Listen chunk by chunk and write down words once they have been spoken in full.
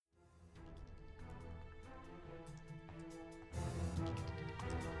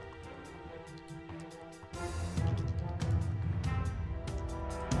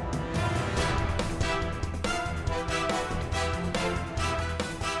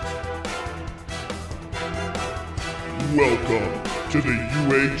Welcome to the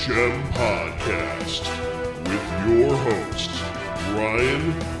UHM Podcast with your hosts,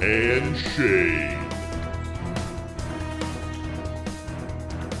 Ryan and Shane.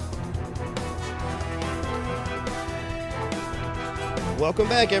 Welcome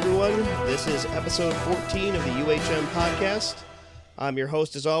back, everyone. This is episode 14 of the UHM Podcast. I'm your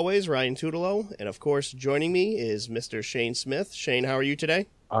host, as always, Ryan Tutelo, and of course, joining me is Mr. Shane Smith. Shane, how are you today?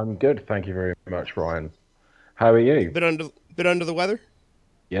 I'm good, thank you very much, Ryan. How are you? Bit under the weather?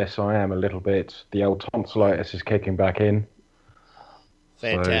 Yes, I am a little bit. The old tonsillitis is kicking back in.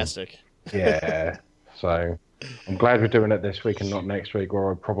 Fantastic. So, yeah, so I'm glad we're doing it this week and not next week,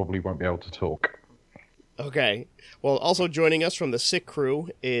 or I probably won't be able to talk. Okay. Well, also joining us from the sick crew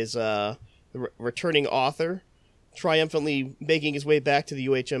is the returning author, triumphantly making his way back to the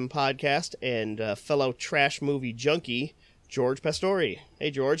UHM Podcast, and fellow trash movie junkie, George Pastori. Hey,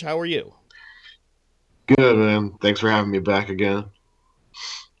 George, how are you? Good, man. Thanks for having me back again.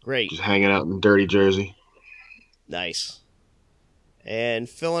 Great. Just hanging out in dirty Jersey. Nice. And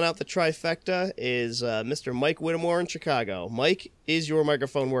filling out the trifecta is Mr. Mike Whittemore in Chicago. Mike, is your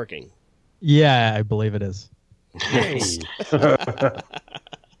microphone working? Yeah, I believe it is. Nice. I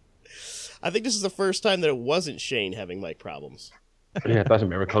think this is the first time that it wasn't Shane having mic problems. Yeah, that's a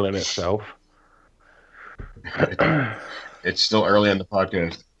miracle in itself. It's still early in the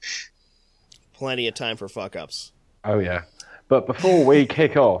podcast. Plenty of time for fuck-ups. Oh, yeah. But before we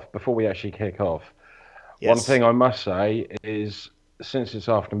actually kick off, Yes. One thing I must say is, since it's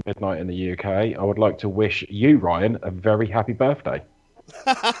after midnight in the UK, I would like to wish you, Ryan, a very happy birthday.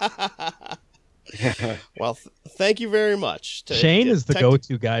 Well, thank you very much. Shane is the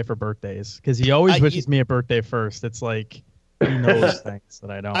go-to guy for birthdays because he always wishes me a birthday first. It's like he knows things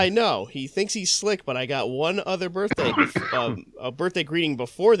that I don't. I know. He thinks he's slick, but I got one other birthday, a birthday greeting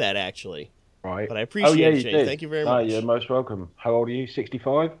before that, actually. Right. But I appreciate it, Shane. Did. Thank you very much. You're most welcome. How old are you?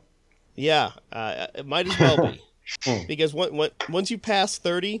 65? Yeah, it might as well be. Because once you pass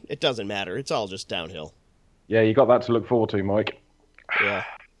 30, it doesn't matter. It's all just downhill. Yeah, you got that to look forward to, Mike. Yeah.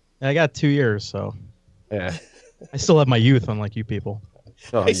 I got 2 years, so Yeah. I still have my youth, unlike you people.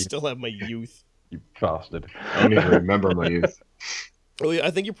 Oh, I still have my youth. you bastard. I don't even remember my youth. I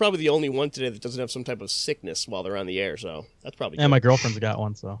think you're probably the only one today that doesn't have some type of sickness while they're on the air, so that's probably good. And my girlfriend's got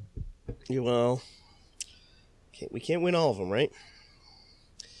one, so. Well, we can't win all of them, right?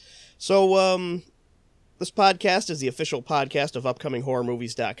 So, this podcast is the official podcast of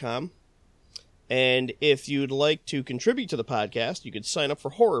UpcomingHorrorMovies.com. And if you'd like to contribute to the podcast, you could sign up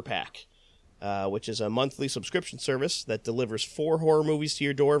for Horror Pack, which is a monthly subscription service that delivers 4 horror movies to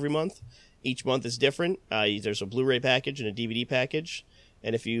your door every month. Each month is different. There's a Blu-ray package and a DVD package.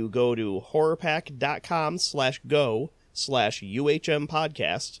 And if you go to horrorpack.com/go/UHM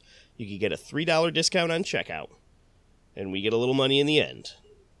podcast, you can get a $3 discount on checkout. And we get a little money in the end.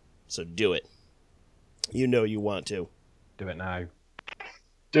 So do it. You know you want to. Do it now.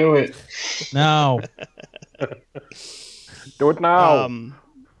 Do it. No. Do it now.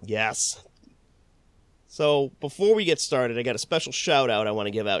 Yes. So before we get started, I got a special shout out I want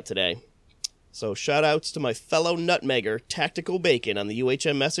to give out today. So shout outs to my fellow nutmegger, Tactical Bacon, on the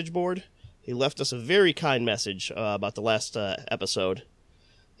UHM message board. He left us a very kind message about the last episode.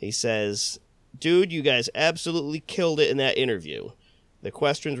 He says, "Dude, you guys absolutely killed it in that interview. The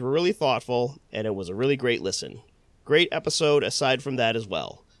questions were really thoughtful, and it was a really great listen. Great episode aside from that as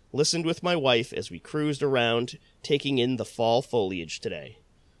well. Listened with my wife as we cruised around, taking in the fall foliage today."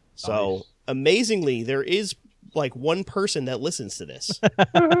 So, Nice. Amazingly, there is like one person that listens to this.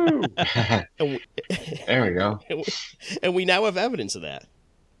 And There we go. and we now have evidence of that.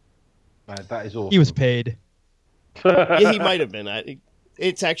 That is awesome. He was paid. Yeah, he might have been.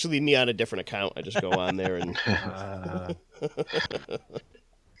 It's actually me on a different account. I just go on there and...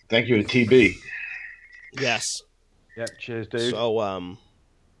 Thank you to TB. Yes. Yep, cheers, dude.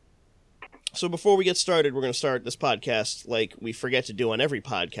 So before we get started, we're going to start this podcast like we forget to do on every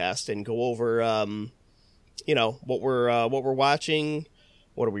podcast and go over, what we're watching,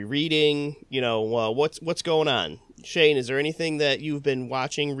 what are we reading, what's going on. Shane, is there anything that you've been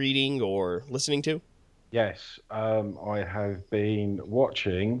watching, reading, or listening to? Yes, I have been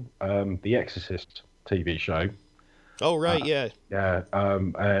watching The Exorcist TV show. Oh, right, yeah. Yeah,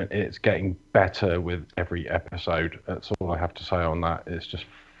 and it's getting better with every episode. That's all I have to say on that. It's just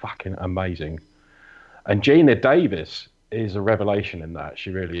fucking amazing. And Gina Davis is a revelation in that.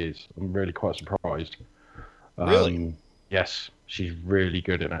 She really is. I'm really quite surprised. Really? Yes, she's really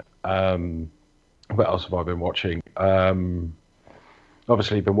good in it. What else have I been watching?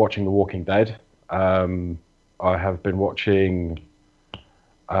 Obviously, been watching The Walking Dead. I have been watching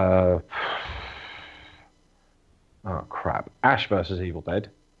Oh crap! Ash versus Evil Dead.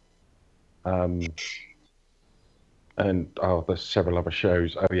 And there's several other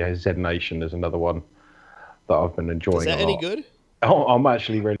shows. Oh yeah, Z Nation is another one that I've been enjoying. Is that any good? Oh, I'm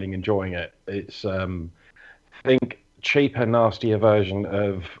actually really enjoying it. It's think cheaper, nastier version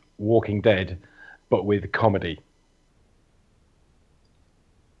of Walking Dead, but with comedy.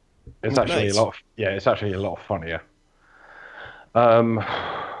 It's actually Nice. it's actually a lot funnier.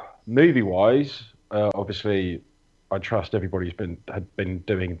 Movie wise, obviously, I trust everybody's had been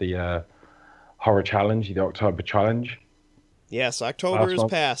doing the horror challenge, the October challenge. Yes, October Last is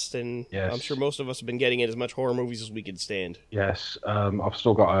month. past, and Yes. I'm sure most of us have been getting in as much horror movies as we can stand. Yes, I've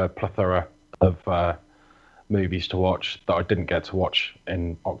still got a plethora of movies to watch that I didn't get to watch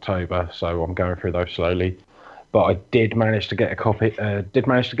in October, so I'm going through those slowly. But I did manage to get a copy. Did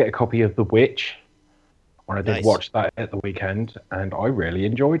manage to get a copy of The Witch, and I did Nice. watch that at the weekend, and I really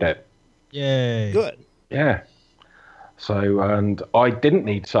enjoyed it. Yay. Good. Yeah. So, and I didn't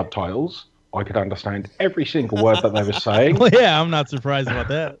need subtitles. I could understand every single word that they were saying. Well, yeah, I'm not surprised about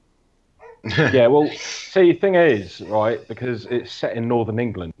that. Yeah, well, see, the thing is, right, because it's set in Northern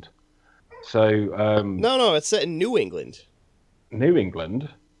England. So, No, it's set in New England. New England,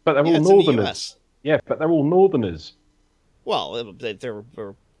 but they're Yeah, all it's in the Northerners. US. Yeah, but they're all Northerners. Well, they're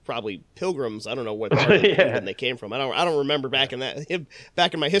probably pilgrims. I don't know what part of Yeah. England they came from. I don't remember back in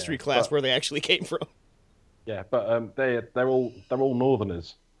my history class where they actually came from. Yeah, but they're all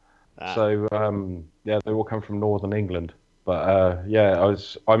Northerners. Ah. So yeah, they all come from Northern England. But yeah,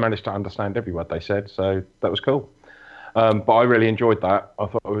 I managed to understand every word they said, so that was cool. But I really enjoyed that. I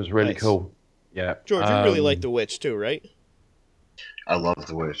thought it was really Nice. cool. Yeah, George, you really like The Witch too, right? I love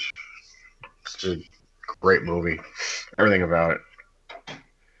The Witch. It's a great movie. Everything about it.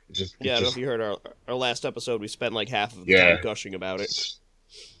 Yeah, I don't know if you heard our last episode. We spent like half of the Yeah. time gushing about it.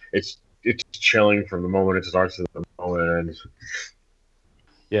 It's chilling from the moment it starts to the moment it ends.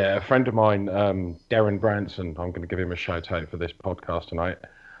 Yeah, a friend of mine, Darren Branson, I'm going to give him a shout out for this podcast tonight.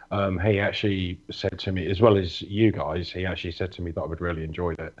 He actually said to me, as well as you guys, he actually said to me that I would really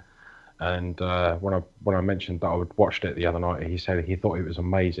enjoyed it. And when I mentioned that I would watched it the other night, he said he thought it was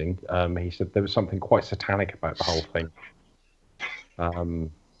amazing. He said there was something quite satanic about the whole thing.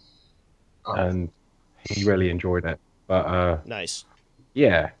 And he really enjoyed it. But Nice.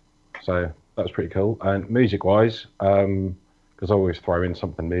 yeah, so that was pretty cool. And music-wise, because I always throw in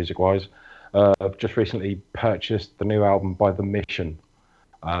something music-wise, I've just recently purchased the new album by The Mission,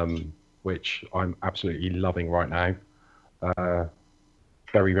 which I'm absolutely loving right now.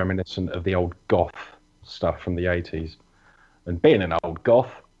 Very reminiscent of the old goth stuff from the 80s. And being an old goth,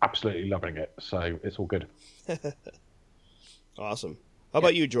 absolutely loving it. So it's all good. Awesome. How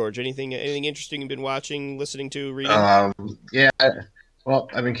about you, George? Anything interesting you've been watching, listening to, reading? Yeah. Well,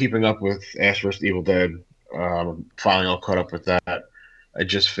 I've been keeping up with Ash vs. Evil Dead. Finally, all caught up with that. I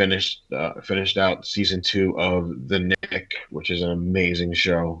just finished out season 2 of The Nick, which is an amazing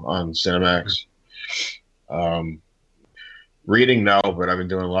show on Cinemax. Reading, no, but I've been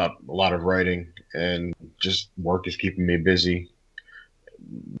doing a lot of writing, and just work is keeping me busy.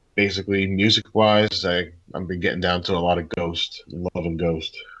 Basically, music-wise, I've been getting down to a lot of Ghost, loving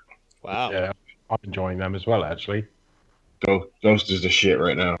Ghost. Wow. Yeah, I'm enjoying them as well, actually. Ghost is the shit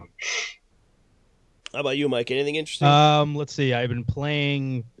right now. How about you, Mike? Anything interesting? Let's see. I've been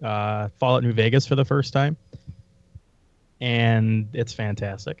playing Fallout New Vegas for the first time, and it's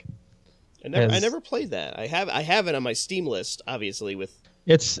fantastic. I never played that. I have it on my Steam list, obviously, with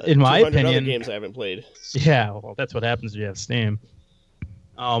It's in my 200 other opinion. games I haven't played. Yeah, well, that's what happens if you have Steam.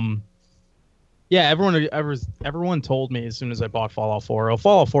 Yeah, everyone told me as soon as I bought Fallout 4. Oh,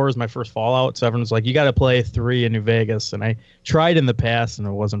 Fallout 4 is my first Fallout, so everyone's like, you got to play 3 in New Vegas, and I tried in the past, and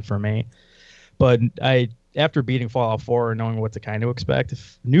it wasn't for me. But after beating Fallout 4 and knowing what to kind of expect,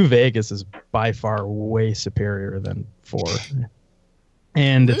 New Vegas is by far way superior than 4.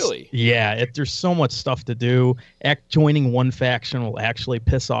 And Really? there's so much stuff to do. Joining one faction will actually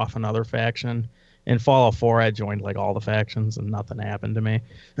piss off another faction. In Fallout 4, I joined like all the factions and nothing happened to me.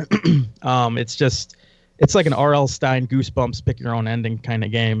 It's like an R.L. Stine Goosebumps pick your own ending kind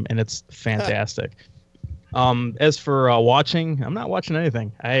of game, and it's fantastic. As for watching, I'm not watching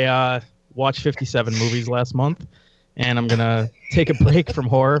anything. I watched 57 movies last month, and I'm gonna take a break from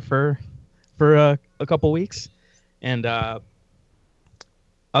horror for a couple weeks. And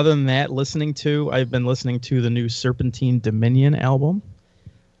other than that, I've been listening to the new Serpentine Dominion album.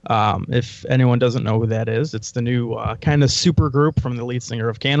 If anyone doesn't know who that is, it's the new kind of super group from the lead singer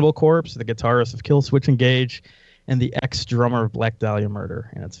of Cannibal Corpse, the guitarist of Killswitch Engage, and the ex-drummer of Black Dahlia Murder,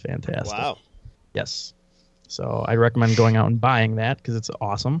 and it's fantastic. Wow. Yes. So I recommend going out and buying that because it's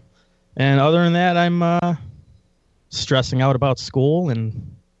awesome. And other than that, I'm stressing out about school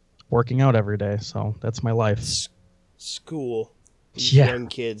and working out every day. So that's my life. School. These Yeah. young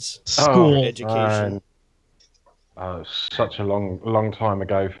kids. School. Education. Such a long time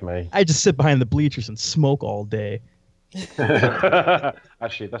ago for me. I just sit behind the bleachers and smoke all day.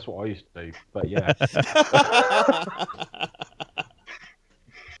 Actually, that's what I used to do. But yeah,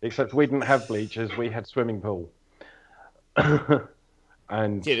 except we didn't have bleachers; we had swimming pool.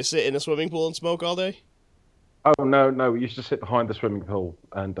 And You to sit in a swimming pool and smoke all day? oh no, we used to sit behind the swimming pool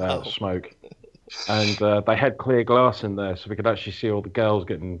and smoke. And they had clear glass in there, so we could actually see all the girls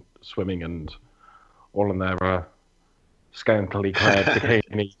getting swimming and all in their scantily clad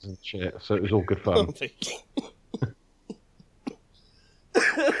bikinis and shit. So it was all good fun.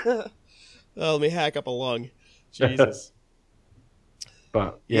 Oh, let me hack up a lung. Jesus.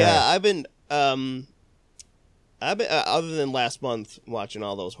 But Yeah, I've been other than last month watching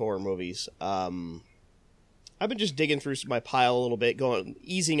all those horror movies. I've been just digging through my pile a little bit,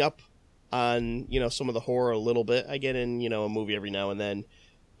 easing up on some of the horror a little bit. I get in a movie every now and then,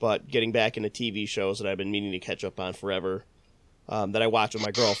 but getting back into TV shows that I've been meaning to catch up on forever. That I watch with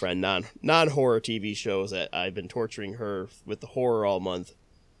my girlfriend, non-horror TV shows that I've been torturing her with the horror all month.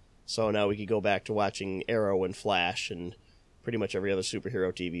 So now we could go back to watching Arrow and Flash and pretty much every other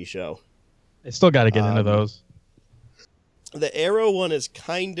superhero TV show. I still got to get into those. The Arrow one is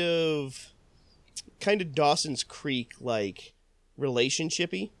kind of Dawson's Creek like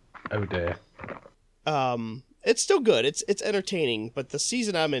relationshipy. Oh dear. It's still good. It's entertaining, but the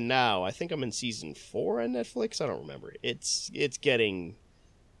season I'm in now, I think I'm in season 4 on Netflix. I don't remember. It's getting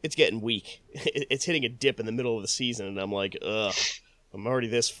weak. It's hitting a dip in the middle of the season, and I'm like, ugh, I'm already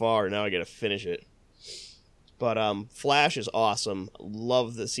this far. Now I got to finish it. But Flash is awesome.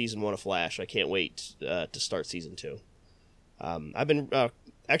 Love the season 1 of Flash. I can't wait to start season 2. I've been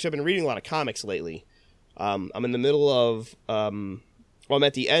reading a lot of comics lately. I'm in the middle of I'm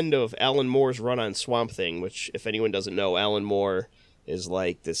at the end of Alan Moore's run on Swamp Thing, which, if anyone doesn't know, Alan Moore is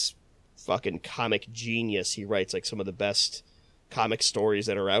like this fucking comic genius. He writes like some of the best comic stories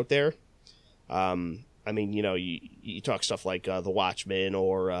that are out there. I mean, you talk stuff like The Watchmen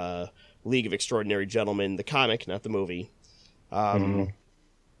or League of Extraordinary Gentlemen, the comic, not the movie.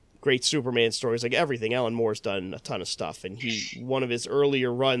 Great Superman stories, like everything. Alan Moore's done a ton of stuff, and one of his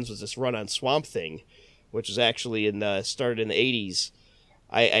earlier runs was this run on Swamp Thing, which was actually started in the 80s.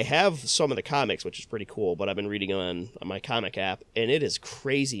 I have some of the comics, which is pretty cool, but I've been reading on my comic app, and it is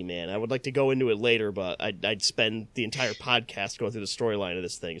crazy, man. I would like to go into it later, but I'd spend the entire podcast going through the storyline of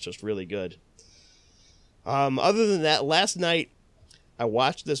this thing. It's just really good. Other than that, last night I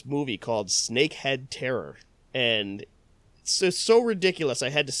watched this movie called Snakehead Terror, and it's so ridiculous I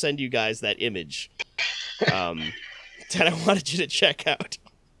had to send you guys that image that I wanted you to check out.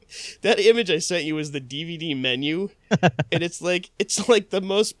 That image I sent you is the DVD menu, and it's like the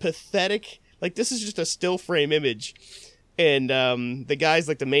most pathetic. Like, this is just a still frame image, and the guy's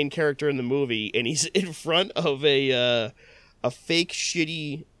like the main character in the movie, and he's in front of a fake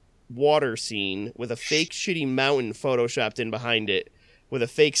shitty water scene with a fake shitty mountain photoshopped in behind it with a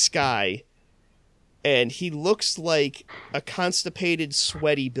fake sky, and he looks like a constipated,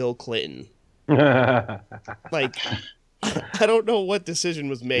 sweaty Bill Clinton. Like, I don't know what decision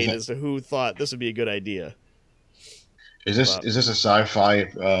was made as to who thought this would be a good idea. Is this a sci-fi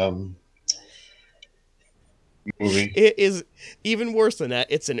movie? It is even worse than that.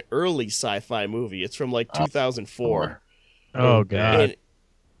 It's an early sci-fi movie. It's from like 2004. Oh god. And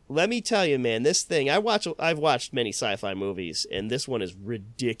let me tell you, man, this thing I've watched many sci-fi movies, and this one is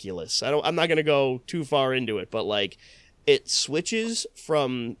ridiculous. I'm not gonna go too far into it, but like, it switches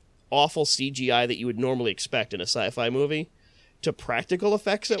from awful CGI that you would normally expect in a sci-fi movie to practical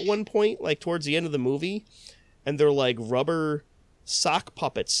effects at one point, like towards the end of the movie, and they're like rubber sock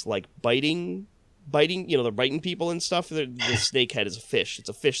puppets, like biting, they're biting people and stuff. The snakehead is a fish. It's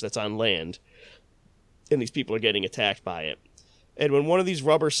a fish that's on land, and these people are getting attacked by it. And when one of these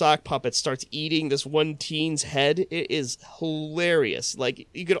rubber sock puppets starts eating this one teen's head, it is hilarious. Like,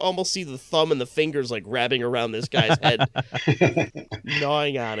 you could almost see the thumb and the fingers like wrapping around this guy's head,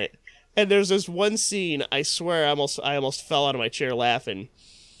 gnawing on it. And there's this one scene, I swear I almost fell out of my chair laughing,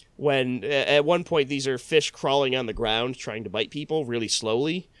 when at one point these are fish crawling on the ground trying to bite people really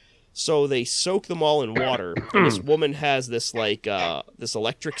slowly. So they soak them all in water. And this woman has this like this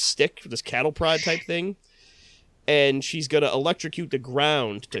electric stick, this cattle prod type thing. And she's going to electrocute the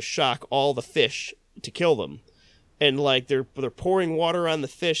ground to shock all the fish to kill them. And like they're pouring water on the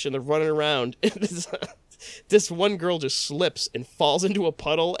fish and they're running around. This one girl just slips and falls into a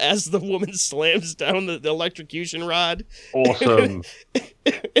puddle as the woman slams down the electrocution rod. Awesome.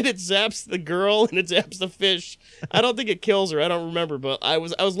 And and it zaps the girl and it zaps the fish. I don't think it kills her. I don't remember, but I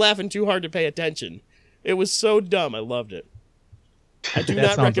was laughing too hard to pay attention. It was so dumb. I loved it. I do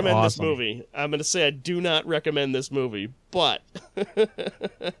not recommend this movie. I'm going to say I do not recommend this movie, but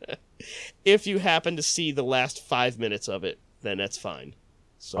if you happen to see the last 5 minutes of it, then that's fine.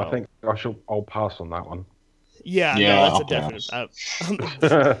 So I think I'll pass on that one. Yeah, no, that's a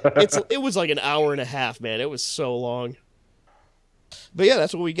definite. It was like an hour and a half, man. It was so long. But yeah,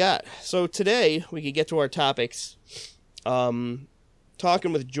 that's what we got. So today we could get to our topics.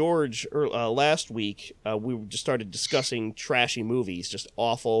 Talking with George last week, we just started discussing trashy movies, just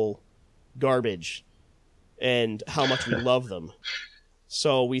awful garbage, and how much we love them.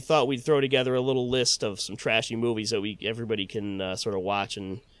 So we thought we'd throw together a little list of some trashy movies that everybody can sort of watch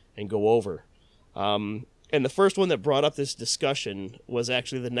and go over. And the first one that brought up this discussion was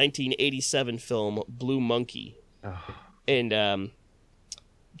actually the 1987 film Blue Monkey. Oh. And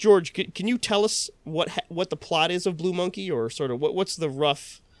George, can you tell us what the plot is of Blue Monkey, or sort of what's the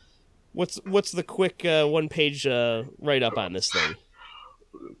rough, what's the quick one-page write-up on this thing?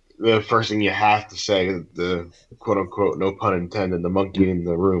 The first thing you have to say, the quote-unquote, no pun intended, the monkey in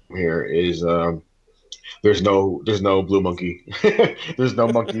the room here is there's no blue monkey. There's no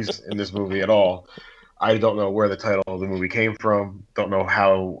monkeys in this movie at all. I don't know where the title of the movie came from. Don't know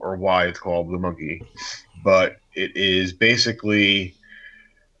how or why it's called Blue Monkey, but it is basically.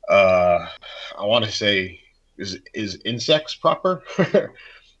 I want to say is insects proper?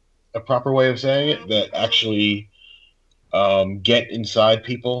 A proper way of saying it, that actually get inside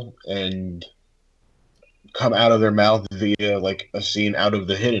people and come out of their mouth via like a scene out of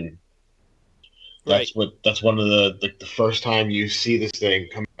The Hidden. Right. That's one of the first time you see this thing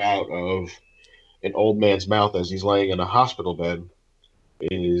come out of an old man's mouth as he's laying in a hospital bed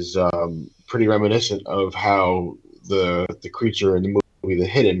is pretty reminiscent of how the creature in the movie The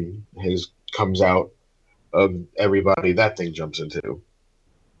Hidden comes out of everybody that thing jumps into.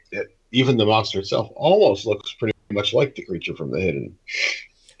 Even the monster itself almost looks pretty much like the creature from The Hidden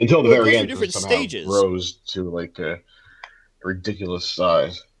until the very end. Different somehow stages grows to like a ridiculous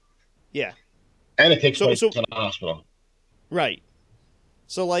size. Yeah, and it takes place in a hospital. Right.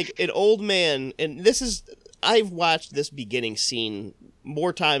 So like an old man, and I've watched this beginning scene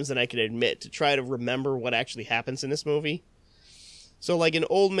more times than I can admit to try to remember what actually happens in this movie. So, like, an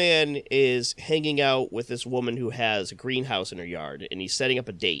old man is hanging out with this woman who has a greenhouse in her yard, and he's setting up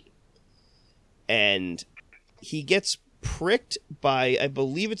a date. And he gets pricked by, I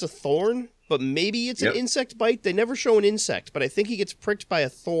believe it's a thorn, but maybe it's an insect bite. They never show an insect, but I think he gets pricked by a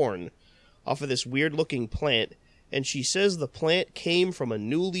thorn off of this weird-looking plant, and she says the plant came from a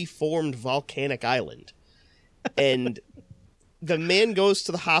newly formed volcanic island. And the man goes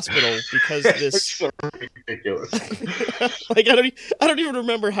to the hospital because this. It's so ridiculous. Like I don't even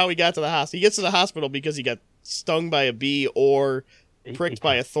remember how he got to the hospital. He gets to the hospital because he got stung by a bee or pricked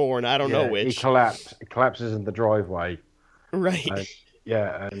by a thorn. I don't know which. He collapses in the driveway. Right.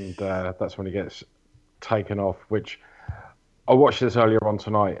 And that's when he gets taken off. Which I watched this earlier on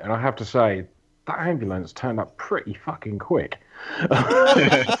tonight, and I have to say that ambulance turned up pretty fucking quick.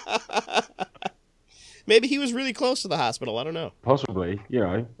 Maybe he was really close to the hospital. I don't know. Possibly,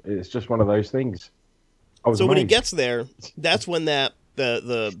 it's just one of those things. So when he gets there, that's when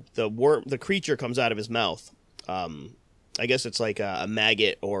the creature comes out of his mouth. I guess it's like a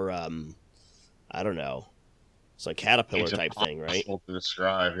maggot or I don't know. It's like caterpillar type thing, right? To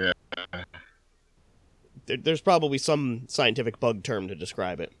describe, yeah. There's probably some scientific bug term to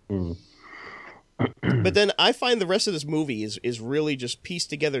describe it. Mm. But then I find the rest of this movie is really just pieced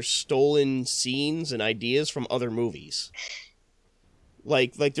together stolen scenes and ideas from other movies.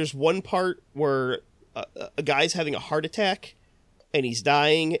 Like there's one part where a guy's having a heart attack and he's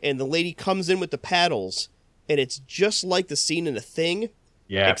dying, and the lady comes in with the paddles, and it's just like the scene in The Thing,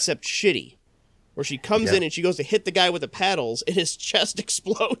 except shitty. Where she comes in and she goes to hit the guy with the paddles, and his chest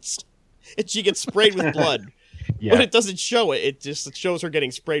explodes, and she gets sprayed with blood. But it doesn't show it. It just shows her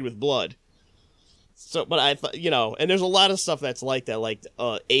getting sprayed with blood. So, but I thought, and there's a lot of stuff that's like that. Like,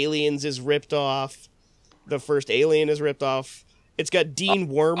 Aliens is ripped off. The first Alien is ripped off. It's got Dean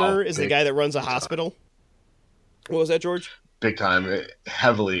Wormer is the guy that runs a hospital. What was that, George? Big time.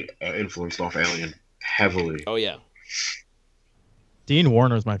 Heavily influenced off Alien. Heavily. Oh, yeah. Dean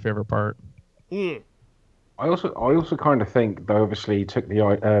Warner is my favorite part. Mm. I also kind of think they obviously took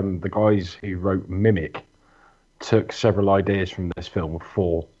the guys who wrote Mimic took several ideas from this film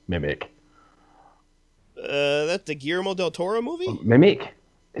for Mimic. That's the Guillermo del Toro movie? Mimic?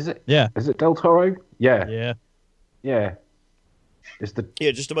 Is it? Yeah. Is it del Toro? Yeah. Yeah. Yeah.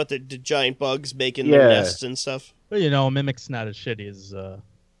 Just about the giant bugs making their nests and stuff. But Mimic's not as shitty as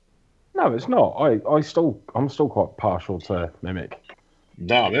No, it's not. I'm still quite partial to Mimic.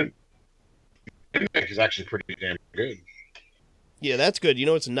 No, Mimic is actually pretty damn good. Yeah, that's good. You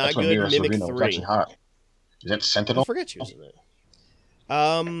know, it's not That's when good. Mira Mimic Sorvino was actually 3. hot. Is that I Sentinel? forget she was in it.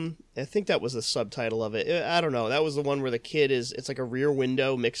 I think that was the subtitle of it. I don't know. That was the one where the kid it's like a Rear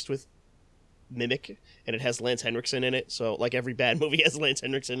Window mixed with Mimic, and it has Lance Henriksen in it. So, like every bad movie has Lance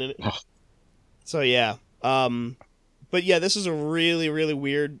Henriksen in it. Oh. So, yeah. But yeah, this is a really, really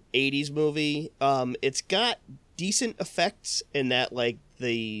weird 80s movie. It's got decent effects in that, like,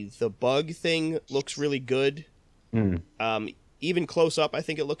 the bug thing looks really good. Even close up, I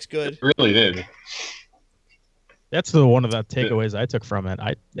think it looks good. It really did. That's one of the takeaways I took from it.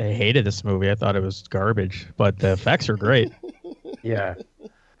 I hated this movie. I thought it was garbage, but the effects are great. Yeah.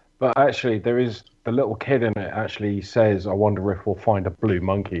 But actually, there is the little kid in it actually says, I wonder if we'll find a blue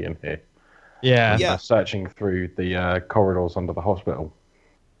monkey in here. Yeah. Yeah. Searching through the corridors under the hospital.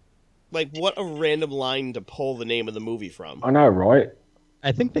 Like, what a random line to pull the name of the movie from. I know, right?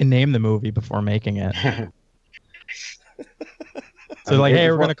 I think they named the movie before making it. So like, hey,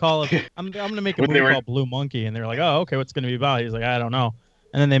 we're gonna call it. I'm gonna make a movie called Blue Monkey, and they're like, oh, okay, what's it gonna be about? He's like, I don't know.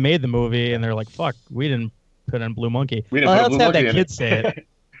 And then they made the movie, and they're like, fuck, we didn't put in Blue Monkey. Let's have that kid say it.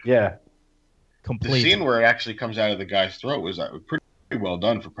 Yeah. The scene where it actually comes out of the guy's throat was pretty well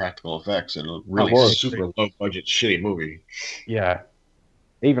done for practical effects and a really super low budget shitty movie. Yeah.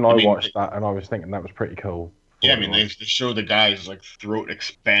 Even I watched that and I was thinking that was pretty cool. Yeah, I mean they show the guy's like throat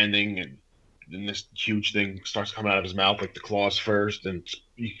expanding and then this huge thing starts coming out of his mouth, like the claws first, and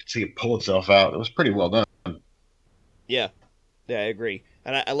you can see it pull itself out. It was pretty well done. Yeah, I agree,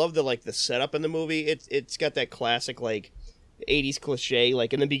 and I love the setup in the movie. It's got that classic like 80s cliche,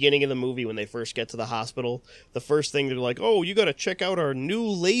 like in the beginning of the movie when they first get to the hospital, the first thing they're like, oh, you got to check out our new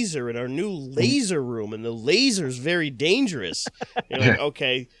laser in our new laser room, and the laser's very dangerous. You're like,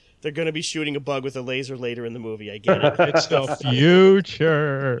 okay, they're going to be shooting a bug with a laser later in the movie. I get it. It's the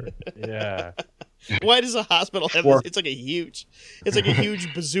future. Yeah. Why does a hospital have this? It's like a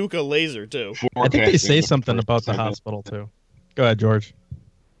huge bazooka laser too. I think they say something about the hospital too. Go ahead, George.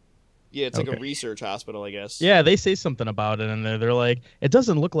 Yeah, it's like a research hospital, I guess. Yeah, they say something about it, and they're like, it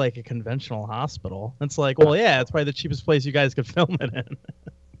doesn't look like a conventional hospital. It's like, well, yeah, it's probably the cheapest place you guys could film it in.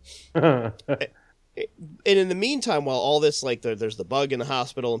 And in the meantime, while all this, like, there's the bug in the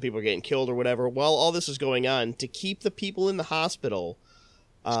hospital and people are getting killed or whatever, while all this is going on, to keep the people in the hospital,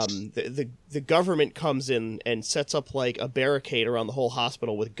 the government comes in and sets up, like, a barricade around the whole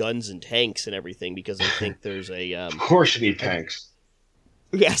hospital with guns and tanks and everything because they think there's a... of course you need tanks.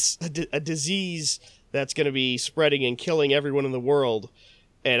 Yes, a disease that's going to be spreading and killing everyone in the world.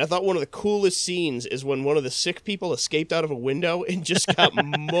 And I thought one of the coolest scenes is when one of the sick people escaped out of a window and just got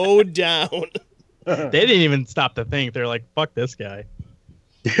mowed down. They didn't even stop to think. They're like, fuck this guy.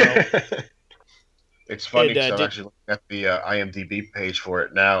 It's funny because I'm actually looking at the IMDb page for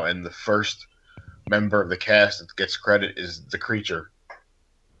it now, and the first member of the cast that gets credit is the creature.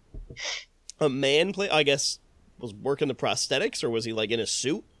 A man I guess, was working the prosthetics, or was he, like, in a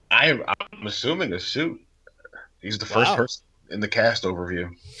suit? I'm assuming a suit. He's the first person in the cast overview.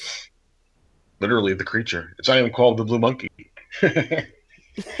 Literally the creature. It's not even called the Blue Monkey.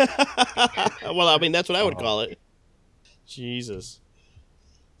 Well, I mean, that's what I would call it. Jesus.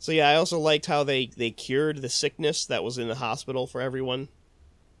 So yeah, I also liked how they cured the sickness that was in the hospital for everyone.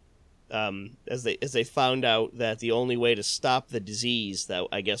 As they found out that the only way to stop the disease that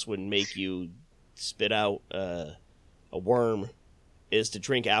I guess would make you spit out a worm is to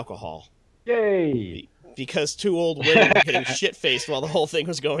drink alcohol. Yay! Because two old women were getting shit-faced while the whole thing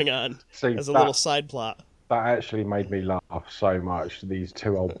was going on. As a little side plot. That actually made me laugh so much. These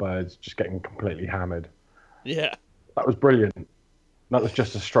two old birds just getting completely hammered. Yeah. That was brilliant. That was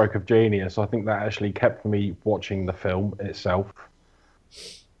just a stroke of genius. I think that actually kept me watching the film itself.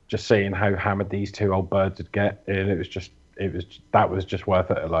 Just seeing how hammered these two old birds would get, and that was just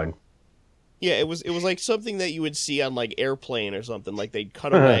worth it alone. Yeah, it was like something that you would see on like Airplane or something. Like they'd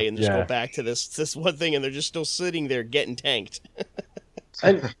cut away and just go back to this one thing, and they're just still sitting there getting tanked.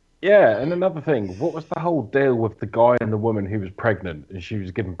 And another thing, what was the whole deal with the guy and the woman who was pregnant and she was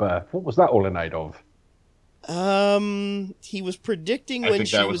giving birth? What was that all in aid of? He was predicting when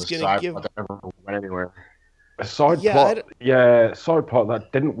she was going to give. That never went anywhere. A side plot that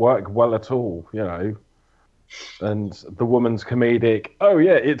didn't work well at all, you know. And the woman's comedic, oh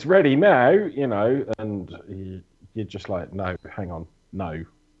yeah, it's ready now, you know, and you're just like, no, hang on, no,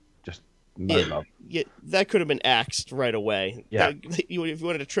 just no love. Yeah, that could have been axed right away. Yeah. If you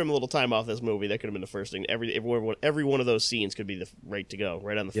wanted to trim a little time off this movie, that could have been the first thing. Every one of those scenes could be right to go,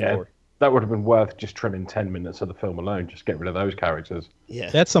 right on the floor. That would have been worth just trimming 10 minutes of the film alone. Just get rid of those characters. Yeah.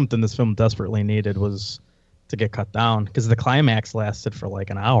 That's something this film desperately needed, was to get cut down, because the climax lasted for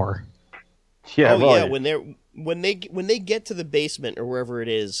like an hour. Yeah, right. When they get to the basement or wherever it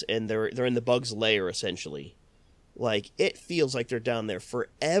is, and they're in the bug's lair essentially, like it feels like they're down there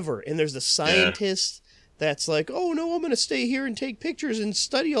forever. And there's the scientist that's like, "Oh no, I'm gonna stay here and take pictures and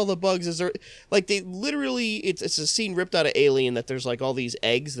study all the bugs." Is there like they literally? It's a scene ripped out of Alien that there's like all these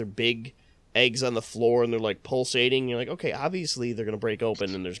eggs. They're big eggs on the floor and they're like pulsating. You're like, okay, obviously they're gonna break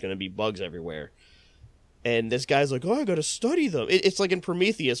open and there's gonna be bugs everywhere. And this guy's like, "Oh, I gotta study them." It's like in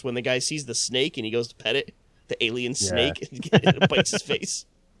Prometheus when the guy sees the snake and he goes to pet it, the alien snake, and it bites his face.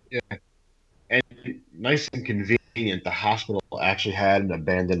 Yeah, and nice and convenient. The hospital actually had an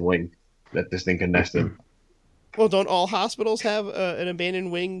abandoned wing that this thing could nest in. Well, don't all hospitals have an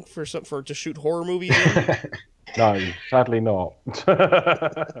abandoned wing to shoot horror movies in? No, sadly not.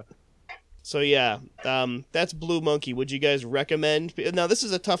 So yeah, that's Blue Monkey. Would you guys recommend? Now this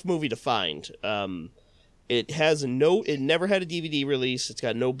is a tough movie to find. It never had a DVD release. It's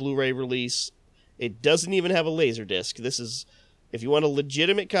got no Blu-ray release. It doesn't even have a Laserdisc. This is, if you want a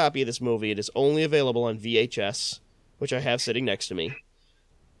legitimate copy of this movie, it is only available on VHS, which I have sitting next to me.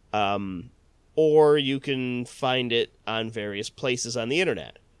 Or you can find it on various places on the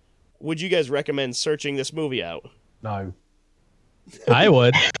internet. Would you guys recommend searching this movie out? No. I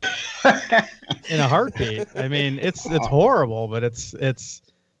would. In a heartbeat. I mean, it's horrible, but it's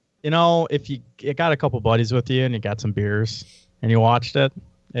if you got a couple buddies with you and you got some beers and you watched it,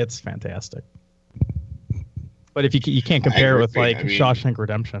 it's fantastic. But if you can't compare it with Shawshank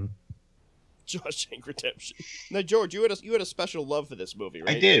Redemption. Shawshank Redemption. Now, George, you had a special love for this movie,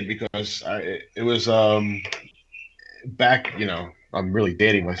 right? I did, because it was back. I'm really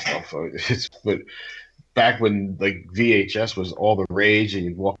dating myself, but back when like VHS was all the rage, and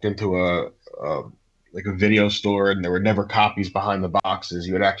you walked into a video store and there were never copies behind the boxes.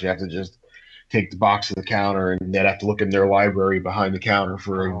 You would actually have to just take the box to the counter, and they'd have to look in their library behind the counter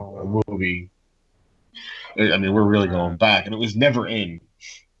for a movie. I mean, we're really going back, and it was never in.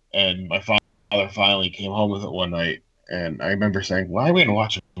 And my father finally came home with it one night, and I remember saying, "Why are we going to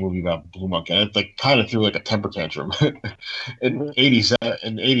watch a movie about Blue Monkey?" And it kind of threw like a temper tantrum. In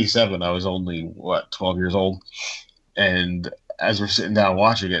 '87, I was only 12 years old, and as we're sitting down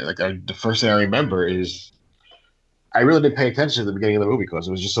watching it, the first thing I remember is I really didn't pay attention to the beginning of the movie because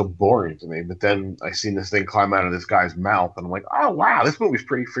it was just so boring to me. But then I seen this thing climb out of this guy's mouth, and I'm like, "Oh wow, this movie's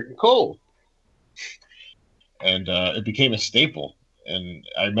pretty freaking cool." And it became a staple. And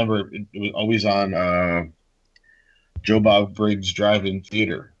I remember it was always on Joe Bob Briggs Drive-In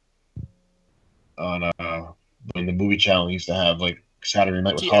Theater on when the movie channel used to have like Saturday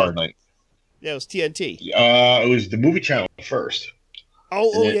night was horror night. Yeah, it was TNT. It was the movie channel first.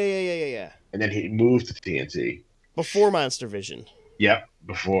 Yeah. And then he moved to TNT. Before Monster Vision. Yep,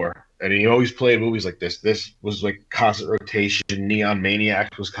 before. And he always played movies like this. This was like constant rotation. Neon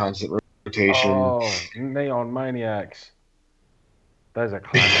Maniacs was constant rotation. Oh, Neon Maniacs. There's a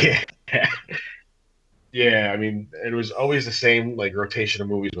classic. Yeah, I mean, it was always the same like rotation of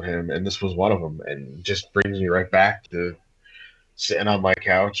movies with him, and this was one of them. And it just brings me right back to sitting on my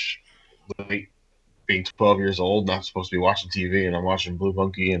couch, like being 12 years old, not supposed to be watching TV, and I'm watching Blue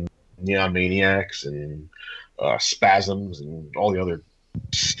Monkey and Neon Maniacs and Spasms and all the other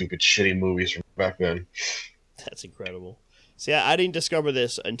stupid, shitty movies from back then. That's incredible. See, I didn't discover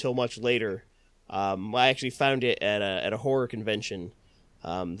this until much later. I actually found it at a horror convention.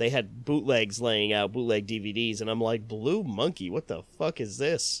 They had bootlegs laying out, bootleg DVDs, and I'm like, Blue Monkey, what the fuck is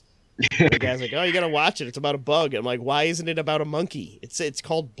this? The guy's like, "Oh, you gotta watch it. It's about a bug." I'm like, "Why isn't it about a monkey? It's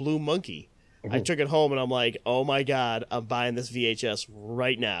called Blue Monkey." I took it home and I'm like, "Oh my god, I'm buying this VHS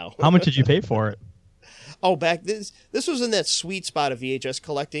right now." How much did you pay for it? Oh, this was in that sweet spot of VHS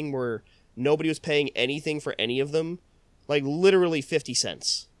collecting where nobody was paying anything for any of them, like literally 50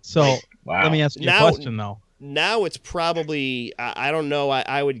 cents. So Wow. Let me ask you a question though. Now it's probably, I don't know,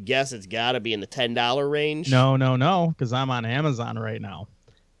 I would guess it's got to be in the $10 range. No, because I'm on Amazon right now.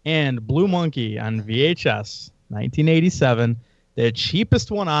 And Blue Monkey on VHS, 1987, the cheapest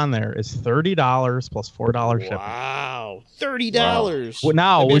one on there is $30 plus $4 shipping. Wow, $30. Well,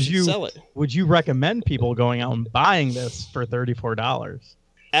 now, Sell it. would you recommend people going out and buying this for $34?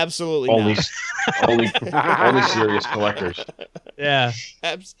 Absolutely Only, not. only serious collectors. Yeah.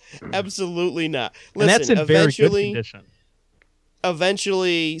 Absolutely not. Listen, And that's in very good condition.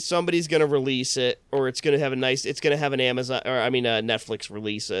 Eventually, somebody's going to release it, or it's going to have an Amazon, or Netflix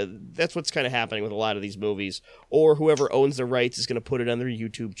release. That's what's kind of happening with a lot of these movies. Or whoever owns the rights is going to put it on their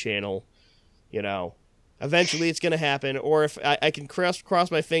YouTube channel. Eventually, it's going to happen. Or if I can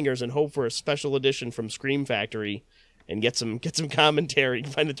cross my fingers and hope for a special edition from Scream Factory and get some commentary,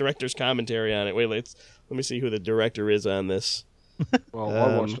 find the director's commentary on it. Wait, let me see who the director is on this. Well,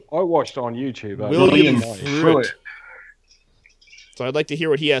 I watched on YouTube. William Pruitt. Pruitt. So I'd like to hear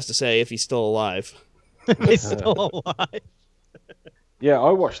what he has to say if he's still alive. He's still alive. Yeah,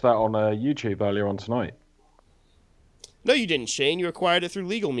 I watched that on YouTube earlier on tonight. No, you didn't, Shane. You acquired it through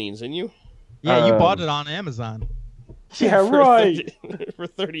legal means, didn't you? Yeah, you bought it on Amazon. Yeah, right. For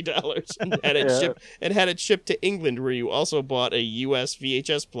 $30 and had it shipped to England, where you also bought a US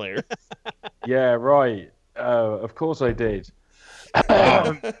VHS player. Yeah, right. Of course I did.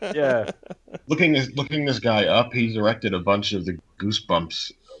 Yeah. Looking this guy up, he directed a bunch of the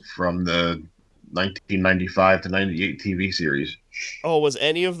Goosebumps from the 1995 to 98 TV series. Oh, was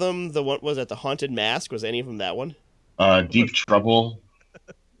any of them the one? Was it the Haunted Mask? Was any of them that one? Deep Trouble.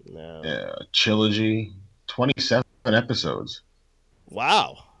 No. Trilogy. 27 episodes.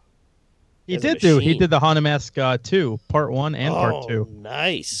 Wow. He did the Haunted Mask 2, Part 1 and Part 2.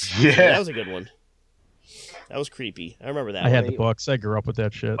 Nice. Yeah. That was a good one. That was creepy. I remember that. I had the books. I grew up with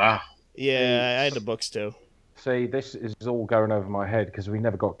that shit. Wow. Yeah, I had the books too. See, this is all going over my head because we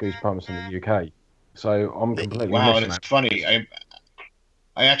never got Goosebumps in the UK. So I'm completely Wow, and missing it's funny.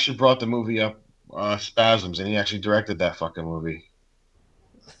 I actually brought the movie up, Spasms, and he actually directed that fucking movie.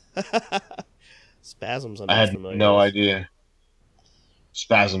 Spasms. I had no idea.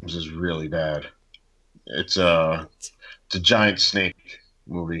 Spasms is really bad. It's a giant snake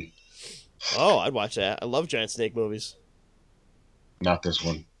movie. Oh, I'd watch that. I love giant snake movies. Not this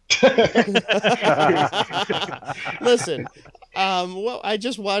one. Listen, well, I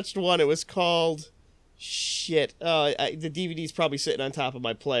just watched one. It was called shit. The DVD's probably sitting on top of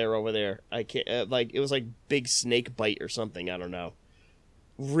my player over there. I can't. It was like Big Snake Bite or something. I don't know.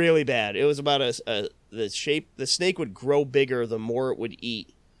 Really bad. It was about the shape. The snake would grow bigger the more it would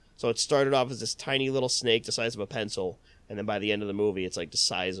eat. So it started off as this tiny little snake the size of a pencil, and then by the end of the movie, it's like the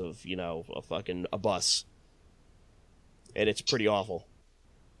size of a bus. And it's pretty awful.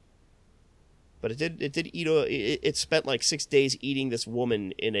 But it did eat it spent like 6 days eating this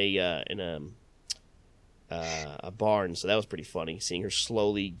woman in a barn, so that was pretty funny, seeing her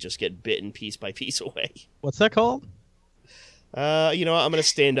slowly just get bitten piece by piece away. What's that called? You know what? I'm gonna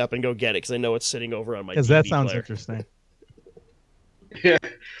stand up and go get it because I know it's sitting over on my. Because that sounds interesting. Yeah,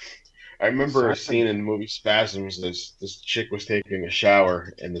 I remember a scene in the movie Spasms. This chick was taking a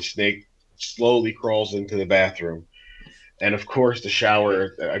shower, and the snake slowly crawls into the bathroom. And of course, the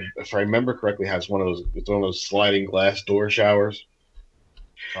shower, if I remember correctly, has one of those sliding glass door showers.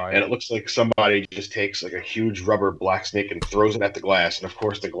 Right. And it looks like somebody just takes like a huge rubber black snake and throws it at the glass, and of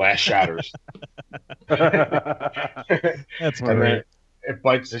course, the glass shatters. That's great. It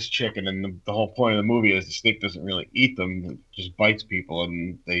bites this chick, and then the whole point of the movie is the snake doesn't really eat them; it just bites people,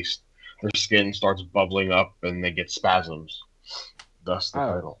 and their skin starts bubbling up, and they get spasms. Thus the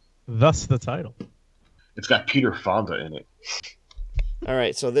title. Thus the title. It's got Peter Fonda in it. All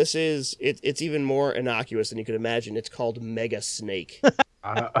right, so this is it's even more innocuous than you could imagine. It's called Mega Snake.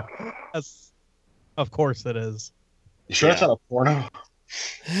 Of course it is. You sure it's not a porno?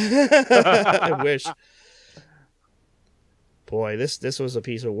 I wish. Boy, this was a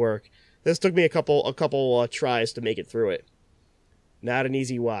piece of work. This took me a couple tries to make it through it. Not an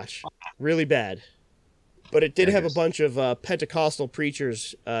easy watch. Really bad. But it did have a bunch of Pentecostal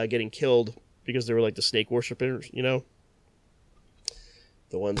preachers getting killed because they were like the snake worshippers, you know?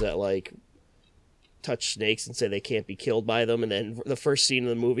 The ones that like touch snakes and say they can't be killed by them, and then the first scene of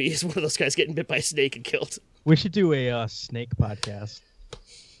the movie is one of those guys getting bit by a snake and killed. We should do a snake podcast.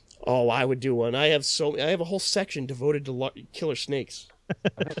 Oh, I would do one. I have a whole section devoted to killer snakes.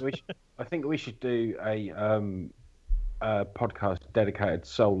 I think we should do a podcast dedicated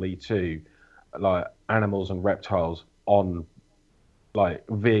solely to like animals and reptiles on like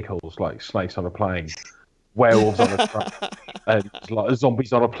vehicles, like snakes on a plane, werewolves on a truck, and like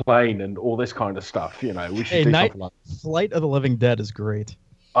zombies on a plane, and all this kind of stuff. You know, we should do something like that. Flight of the Living Dead is great.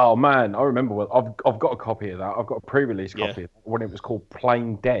 Oh man, I remember. I've got a copy of that. I've got a pre-release copy of that when it was called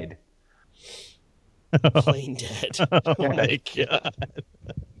Plain Dead. Plain Dead. Oh my god!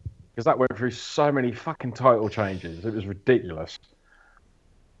 Because that went through so many fucking title changes. It was ridiculous.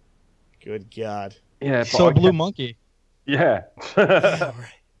 Good God. Yeah. So Blue Monkey. Yeah. Yeah,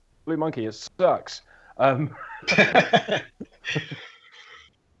 right. Blue Monkey. It sucks. All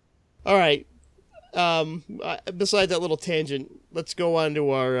right. Besides that little tangent, let's go on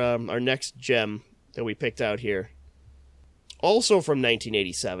to our next gem that we picked out here. Also from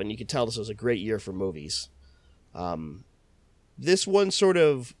 1987, you can tell this was a great year for movies. This one sort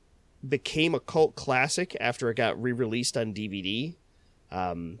of became a cult classic after it got re-released on DVD.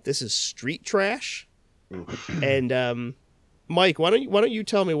 This is Street Trash. And Mike, why don't you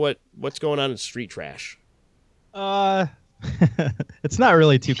tell me what's going on in Street Trash? It's not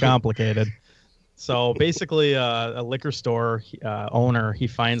really too complicated. So basically, a liquor store owner, he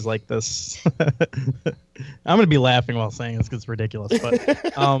finds like this. I'm gonna be laughing while saying this because it's ridiculous.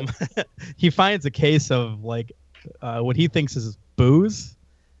 But he finds a case of like what he thinks is booze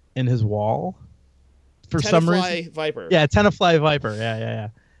in his wall for some reason. Viper. Yeah, Tenafly Viper. Yeah.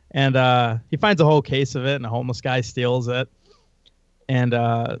 And he finds a whole case of it, and a homeless guy steals it, and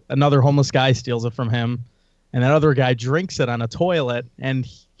another homeless guy steals it from him, and that other guy drinks it on a toilet, and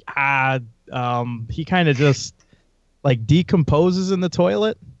he kind of just like decomposes in the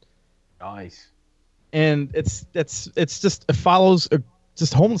toilet. Nice. And it follows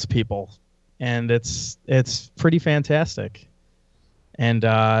just homeless people, and it's pretty fantastic. And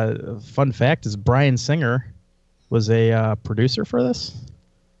fun fact is Bryan Singer was a producer for this.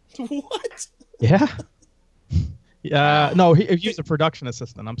 What? Yeah. No, he was a production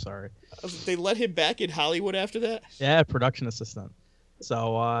assistant. I'm sorry. They let him back in Hollywood after that? Yeah, production assistant.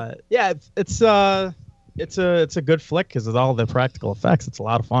 So yeah, it's a good flick because of all the practical effects. It's a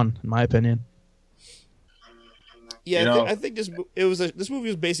lot of fun, in my opinion. Yeah, I think this movie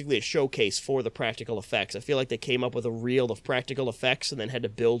was basically a showcase for the practical effects. I feel like they came up with a reel of practical effects and then had to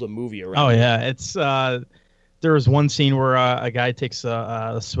build a movie around. Oh it. yeah, it's there was one scene where a guy takes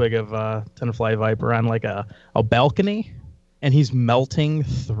a swig of Tenafly Viper on like a balcony, and he's melting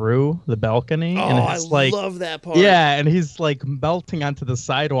through the balcony. Oh, and it's love that part. Yeah, and he's like melting onto the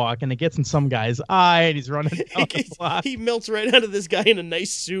sidewalk, and it gets in some guy's eye, and he's running down the block. He melts right onto this guy in a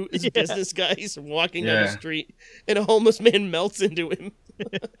nice suit. This business guy. He's walking down the street, and a homeless man melts into him.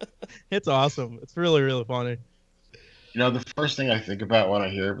 It's awesome. It's really, really funny. The first thing I think about when I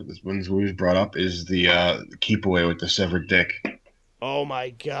hear when this movie's brought up is the keep away with the severed dick. Oh my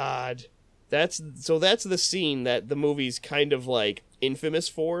god. That's the scene that the movie's kind of like infamous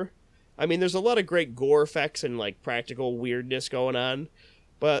for. I mean, there's a lot of great gore effects and like practical weirdness going on,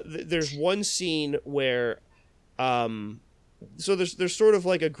 but there's one scene where, so there's sort of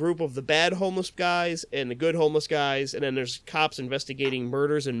like a group of the bad homeless guys and the good homeless guys, and then there's cops investigating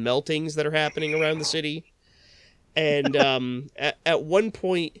murders and meltings that are happening around the city. And at one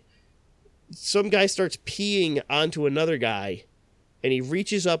point, some guy starts peeing onto another guy, and he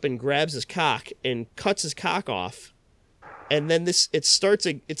reaches up and grabs his cock and cuts his cock off. And then it's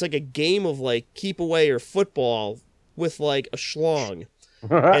like a game of like keep away or football with like a schlong.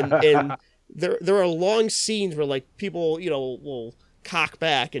 And there are long scenes where like people, will cock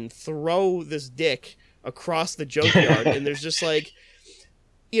back and throw this dick across the junkyard. And there's just like,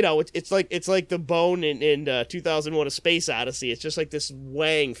 it's like the bone in 2001: A Space Odyssey. It's just like this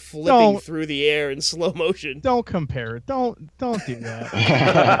wang flipping through the air in slow motion. Don't compare it. Don't do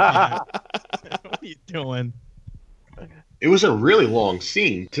that. What are you doing? It was a really long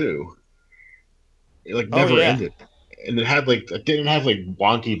scene too. It never ended, and it didn't have like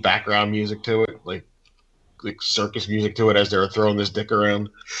wonky background music to it, like circus music to it as they were throwing this dick around.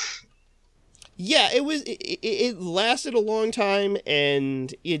 Yeah, it lasted a long time,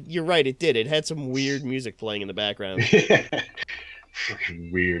 and you're right, it did. It had some weird music playing in the background.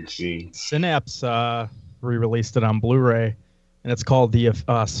 Fucking weird scene. Synapse re-released it on Blu-ray, and it's called the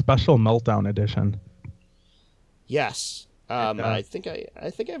Special Meltdown Edition. Yes. I think I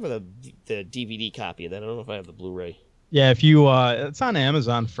have the DVD copy of that. I don't know if I have the Blu-ray. Yeah, if you it's on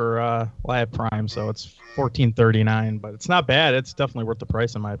Amazon for Live Prime, so it's $14.39, but it's not bad. It's definitely worth the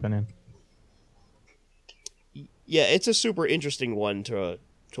price in my opinion. Yeah, it's a super interesting one to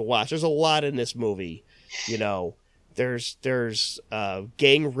watch. There's a lot in this movie. There's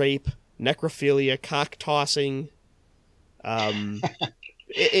gang rape, necrophilia, cock tossing.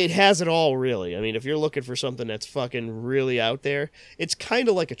 It has it all, really. I mean, if you're looking for something that's fucking really out there, it's kind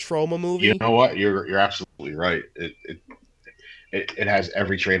of like a trauma movie. You know what? You're absolutely right. It has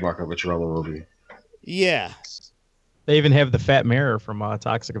every trademark of a trauma movie. Yeah. They even have the Fat Mirror from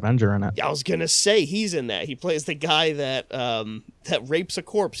Toxic Avenger in it. I was gonna say he's in that. He plays the guy that rapes a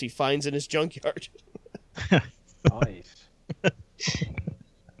corpse he finds in his junkyard. Nice.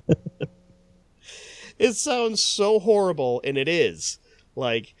 It sounds so horrible, and it is.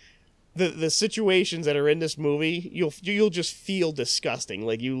 Like the situations that are in this movie, you'll just feel disgusting.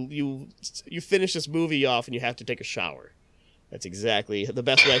 Like you finish this movie off and you have to take a shower. That's exactly the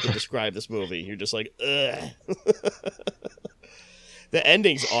best way I can describe this movie. You're just like, ugh. The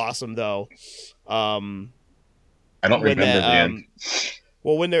ending's awesome, though. I don't remember the end.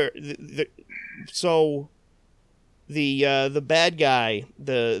 Well, when they're so the bad guy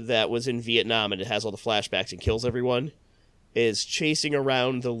that was in Vietnam and it has all the flashbacks and kills everyone is chasing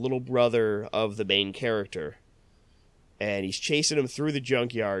around the little brother of the main character. And he's chasing him through the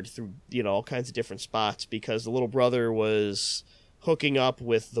junkyard, through, all kinds of different spots, because the little brother was hooking up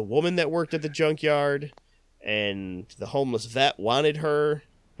with the woman that worked at the junkyard, and the homeless vet wanted her,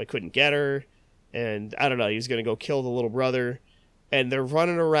 but couldn't get her. And I don't know, he was going to go kill the little brother. And they're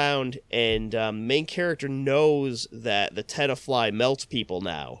running around, and main character knows that the Tenafly melts people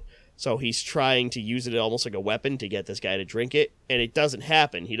now. So he's trying to use it almost like a weapon to get this guy to drink it, and it doesn't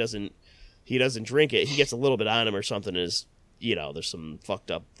happen. He doesn't drink it. He gets a little bit on him or something. There's some fucked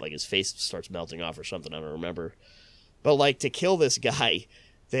up, like his face starts melting off or something. I don't remember. But like to kill this guy,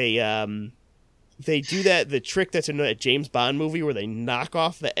 they do the trick that's in a James Bond movie where they knock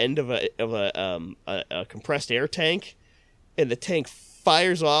off the end of a compressed air tank, and the tank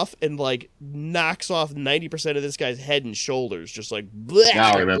fires off and like knocks off 90% of this guy's head and shoulders, just like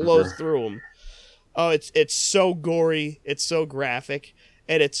blows through him. Oh, it's so gory, it's so graphic.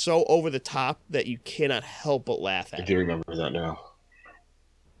 And it's so over the top that you cannot help but laugh at it. I do remember that now.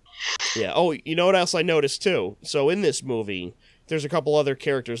 Yeah. Oh, you know what else I noticed too? So in this movie, there's a couple other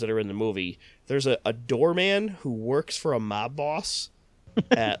characters that are in the movie. There's a doorman who works for a mob boss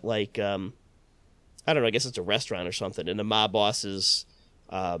at like I don't know, I guess it's a restaurant or something. And the mob boss's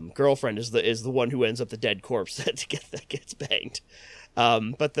girlfriend is the one who ends up the dead corpse that gets banged.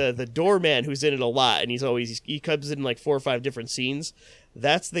 But the doorman who's in it a lot, and he comes in like 4 or 5 different scenes.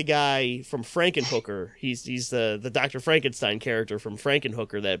 That's the guy from Frankenhooker. He's the Dr. Frankenstein character from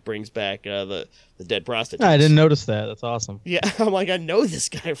Frankenhooker that brings back the dead prostitutes. I didn't notice that. That's awesome. Yeah, I'm like, I know this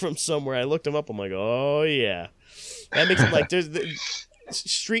guy from somewhere. I looked him up. I'm like, oh yeah, that makes it like there's the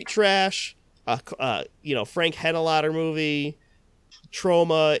Street Trash, Frank Henenlotter movie,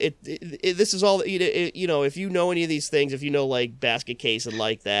 Trauma. This is all if you know any of these things, if you know like Basket Case and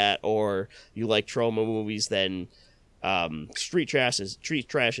like that, or you like Trauma movies, then Street Trash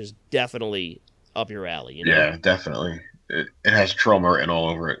is definitely up your alley. Yeah, definitely. It has Trauma written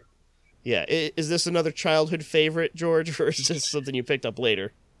all over it. Yeah, is this another childhood favorite, George, or is this something you picked up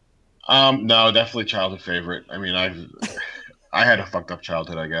later? No, definitely childhood favorite. I mean, I had a fucked up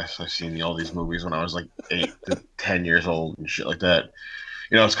childhood, I guess. I've seen all these movies when I was like 8 to 10 years old and shit like that.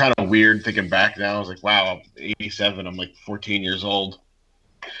 It's kind of weird thinking back now. I was like, wow, I'm 87. I'm like 14 years old,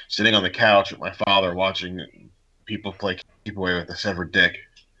 sitting on the couch with my father watching people play keep away with a severed dick.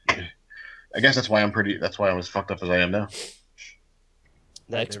 I guess that's why I'm as fucked up as I am now.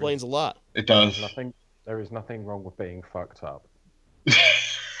 That explains a lot. It does. There is nothing wrong with being fucked up.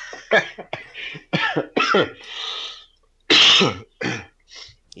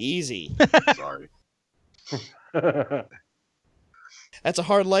 Easy. Sorry. That's a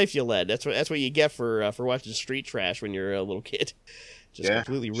hard life you led. That's what you get for watching Street Trash when you're a little kid. Just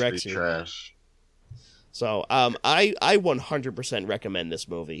completely wrecks you. Trash. So, I 100% recommend this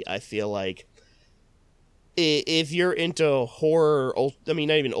movie. I feel like if you're into horror, not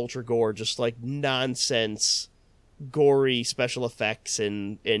even ultra gore, just like nonsense, gory special effects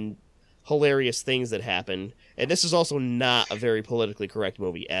and hilarious things that happen. And this is also not a very politically correct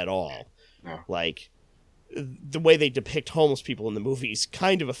movie at all. No. Like, the way they depict homeless people in the movie is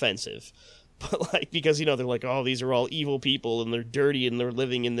kind of offensive. But, like, because, they're like, oh, these are all evil people, and they're dirty, and they're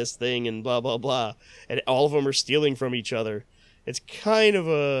living in this thing, and blah, blah, blah. And all of them are stealing from each other. It's kind of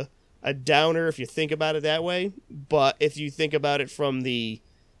a downer if you think about it that way. But if you think about it from the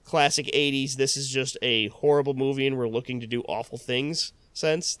classic 80s, this is just a horrible movie, and we're looking to do awful things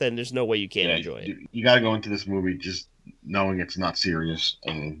sense, then there's no way you can't enjoy it. You got to go into this movie just knowing it's not serious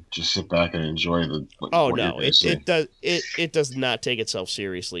and just sit back and enjoy the. It does not take itself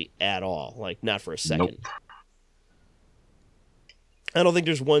seriously at all. Like, not for a second. Nope. I don't think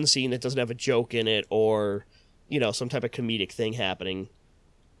there's one scene that doesn't have a joke in it or, some type of comedic thing happening.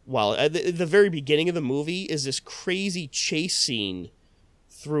 While at the very beginning of the movie is this crazy chase scene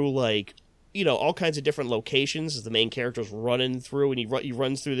through like, all kinds of different locations as the main character's running through, and he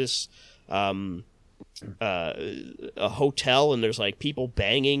runs through this a hotel, and there's like people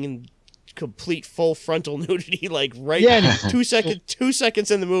banging and complete full frontal nudity, like right 2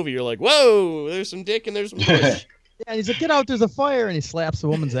 seconds in the movie, you're like, whoa, there's some dick and there's some push. Yeah, and he's like, get out, there's a fire, and he slaps the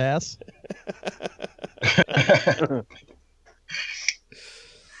woman's ass.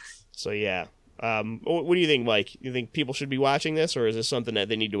 So yeah. What do you think, Mike? You think people should be watching this, or is this something that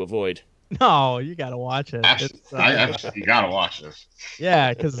they need to avoid? No, you gotta watch it. You gotta watch this.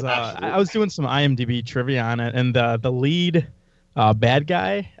 Yeah, because I was doing some IMDb trivia on it, and the lead bad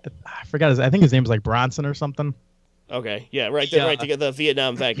guy, I forgot I think his name's like Bronson or something. Okay, yeah, right. To get the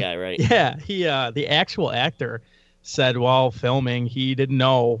Vietnam fat guy, right? Yeah, he the actual actor said while filming he didn't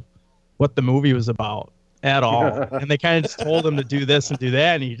know what the movie was about at all. And they kind of just told him to do this and do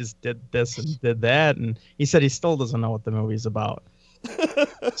that, and he just did this and did that. And he said he still doesn't know what the movie's about.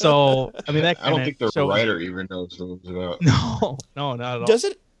 So, I mean, that I don't think the shows... writer even knows what it's about. No, not at all.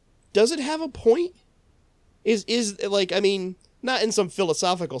 Does it have a point? Is like, I mean, not in some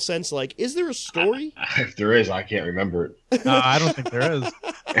philosophical sense, like, is there a story? If there is, I can't remember it. I don't think there is.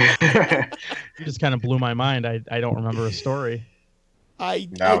 You just kind of blew my mind. I don't remember a story. I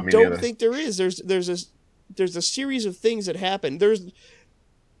don't think there is. There's a series of things that happen. There's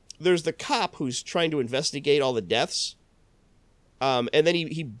the cop who's trying to investigate all the deaths. And then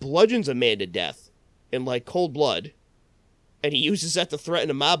he bludgeons a man to death in like cold blood. And he uses that to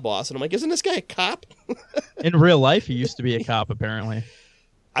threaten a mob boss. And I'm like, isn't this guy a cop? In real life, he used to be a cop, apparently.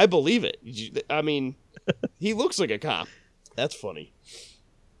 I believe it. I mean, he looks like a cop. That's funny.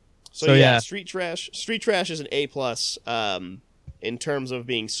 So yeah, Street Trash is an A+, in terms of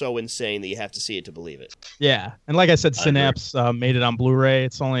being so insane that you have to see it to believe it. Yeah. And like I said, Synapse made it on Blu-ray.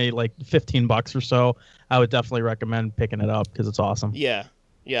 It's only like $15 or so. I would definitely recommend picking it up because it's awesome. Yeah.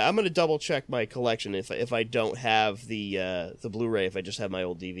 Yeah, I'm gonna double check my collection if I don't have the Blu-ray. If I just have my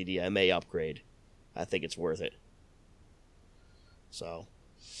old DVD, I may upgrade. I think it's worth it. So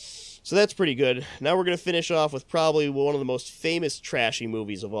that's pretty good. Now we're gonna finish off with probably one of the most famous trashy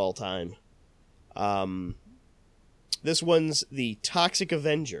movies of all time. This one's The Toxic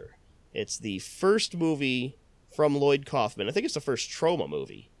Avenger. It's the first movie from Lloyd Kaufman. I think it's the first Troma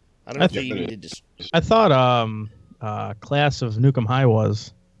movie. I don't know if they even did this. I thought Class of Nukem High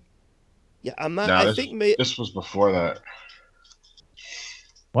was. Yeah, I'm not. No, this was before that.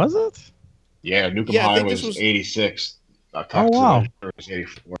 Was it? Yeah, Nukem High was 86. Oh wow, was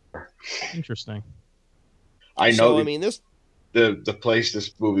 84. Interesting. I know. I mean, the place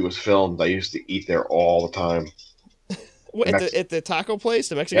this movie was filmed. I used to eat there all the time. What, at the taco place,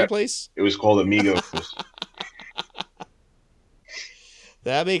 the Mexican place? It was called Amigos.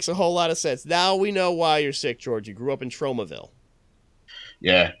 That makes a whole lot of sense. Now we know why you're sick, George. You grew up in Tromaville.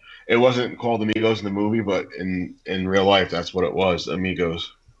 Yeah. It wasn't called Amigos in the movie, but in real life, that's what it was,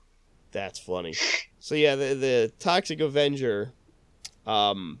 Amigos. That's funny. So yeah, the Toxic Avenger,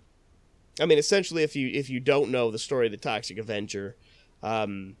 I mean, essentially, if you don't know the story of the Toxic Avenger,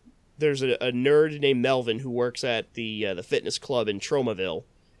 there's a nerd named Melvin who works at the fitness club in Tromaville,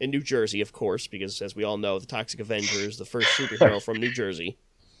 in New Jersey, of course, because as we all know, the Toxic Avenger is the first superhero from New Jersey.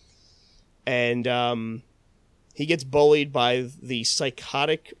 And he gets bullied by the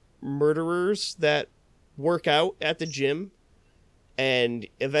psychotic murderers that work out at the gym. And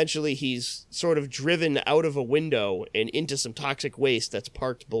eventually he's sort of driven out of a window and into some toxic waste that's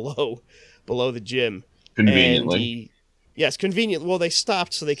parked below the gym. Conveniently. Yes, convenient. Well, they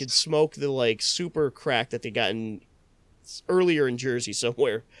stopped so they could smoke the like super crack that they got earlier in Jersey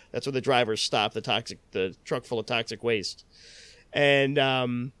somewhere. That's where the drivers stopped the truck full of toxic waste.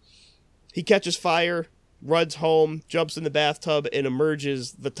 And he catches fire, runs home, jumps in the bathtub, and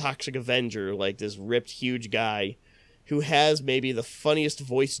emerges the Toxic Avenger, like this ripped, huge guy who has maybe the funniest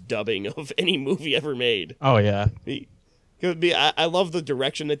voice dubbing of any movie ever made. Oh, yeah. I love the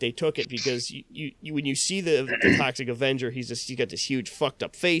direction that they took it, because you when you see the Toxic Avenger, he's got this huge fucked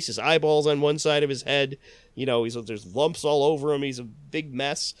up face, his eyeballs on one side of his head, you know, there's lumps all over him, he's a big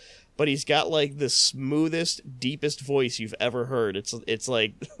mess, but he's got like the smoothest, deepest voice you've ever heard. It's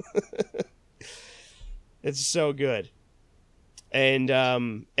like it's so good.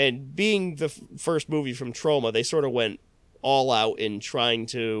 And being the first movie from Troma, they sort of went all out in trying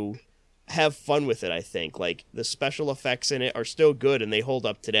to have fun with it, I think. Like, the special effects in it are still good, and they hold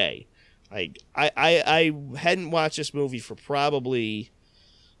up today. I hadn't watched this movie for probably,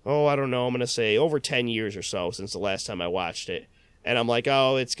 I don't know, I'm going to say over 10 years or so since the last time I watched it. And I'm like,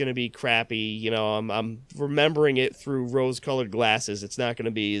 it's going to be crappy. You know, I'm remembering it through rose-colored glasses. It's not going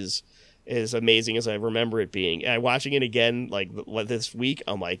to be as amazing as I remember it being. And watching it again, like this week,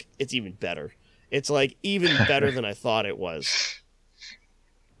 I'm like, it's even better. It's like even better than I thought it was.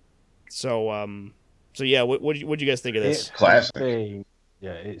 So yeah, what do you guys think of this? It's classic.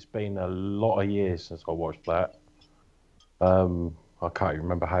 It's been a lot of years since I watched that. I can't even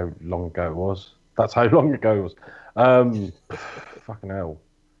remember how long ago it was. That's how long ago it was. Fucking hell.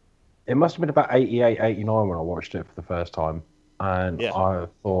 It must have been about 88, 89 when I watched it for the first time. And yeah. I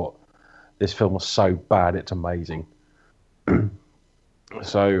thought, this film was so bad, it's amazing.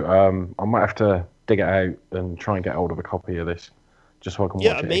 So I might have to dig it out and try and get hold of a copy of this, just so I can watch it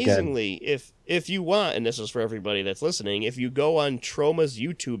again. Yeah, amazingly, if you want, and this is for everybody that's listening, if you go on Troma's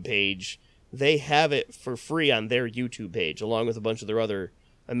YouTube page, they have it for free on their YouTube page, along with a bunch of their other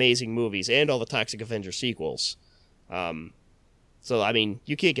amazing movies and all the Toxic Avenger sequels. So, I mean,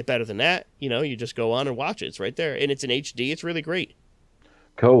 you can't get better than that. You just go on and watch it. It's right there. And it's in HD. It's really great.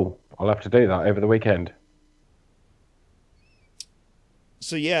 Cool. I'll have to do that over the weekend.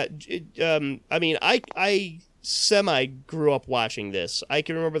 So, yeah, I mean, I semi grew up watching this. I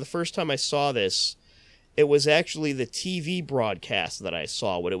can remember the first time I saw this, it was actually the TV broadcast that I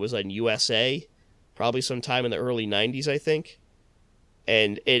saw when it was on USA, probably sometime in the early 90s, I think.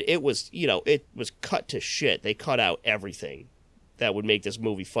 And it was, it was cut to shit. They cut out everything that would make this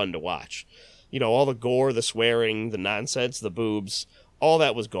movie fun to watch. All the gore, the swearing, the nonsense, the boobs, all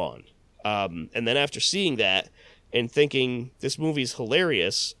that was gone. And then after seeing that and thinking this movie's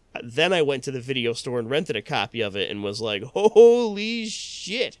hilarious, then I went to the video store and rented a copy of it and was like, holy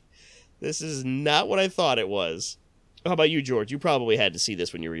shit, this is not what I thought it was. How about you, George? You probably had to see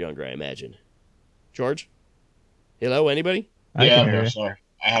this when you were younger, I imagine. George? Hello, anybody? Yeah, I'm sorry.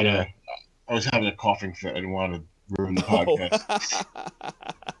 I was having a coughing fit and wanted to ruin the podcast.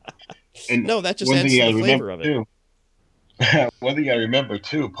 And no, that just adds to the flavor of it. Too, one thing I remember,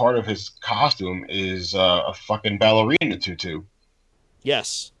 too, part of his costume is a fucking ballerina tutu.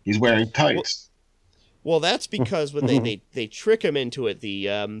 Yes. He's wearing tights. Well, that's because when they trick him into it,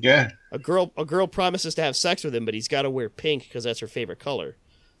 a girl promises to have sex with him, but he's got to wear pink because that's her favorite color.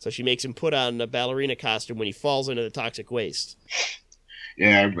 So she makes him put on a ballerina costume when he falls into the toxic waste.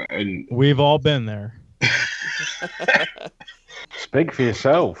 Yeah, and we've all been there. Speak for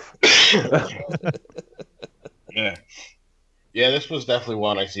yourself. Yeah. This was definitely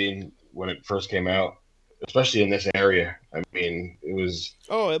one I seen when it first came out, especially in this area. I mean, it was.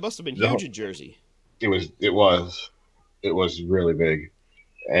 Oh, it must have been huge in Jersey. It was really big,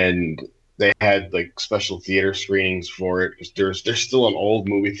 and they had like special theater screenings for it. There's still an old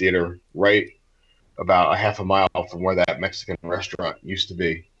movie theater right about a half a mile from where that Mexican restaurant used to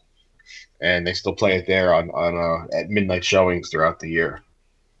be, and they still play it there on at midnight showings throughout the year.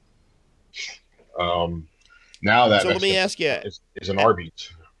 Now that so let me ask you, is an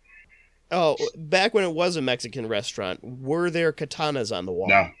Arby's. Oh, back when it was a Mexican restaurant, were there katanas on the wall?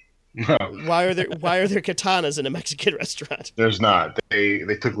 No. Why are there katanas in a Mexican restaurant? There's not. They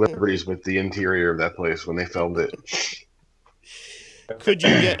took liberties with the interior of that place when they filmed it. Could you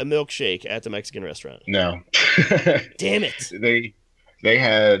get a milkshake at the Mexican restaurant? No. Damn it. They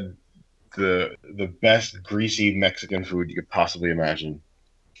had the best greasy Mexican food you could possibly imagine.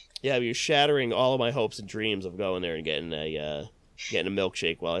 Yeah, you're shattering all of my hopes and dreams of going there and getting a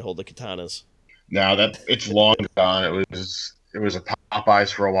milkshake while I hold the katanas. No, it's long gone. It was a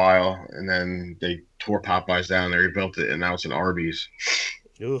Popeyes for a while, and then they tore Popeyes down. They rebuilt it, and now it's an Arby's.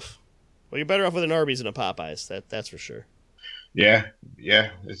 Oof. Well, you're better off with an Arby's than a Popeyes. That's for sure. Yeah.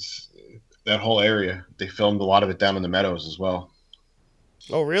 It's that whole area. They filmed a lot of it down in the Meadows as well.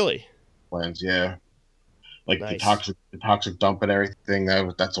 Oh, really? Lands, yeah. Like nice. the toxic dump and everything.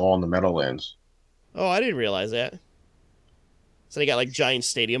 That's all in the Meadowlands. Oh, I didn't realize that. So they got like giant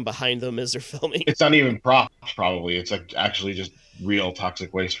stadium behind them as they're filming. It's not even props, probably. It's like actually just real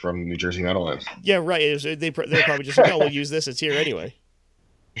toxic waste from New Jersey Meadowlands. Yeah, right. They're probably just like, oh, we'll use this. It's here anyway.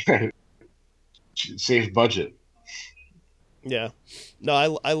 Save budget. Yeah.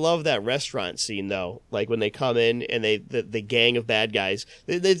 No, I love that restaurant scene though. Like when they come in and the gang of bad guys.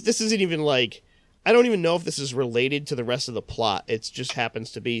 This isn't even like, I don't even know if this is related to the rest of the plot. It just happens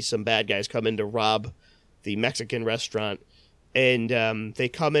to be some bad guys come in to rob the Mexican restaurant, and they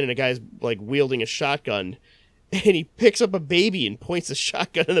come in and a guy's like wielding a shotgun, and he picks up a baby and points the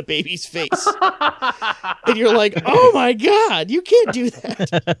shotgun in the baby's face. And you're like, oh my God, you can't do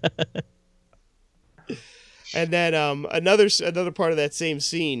that. And then another part of that same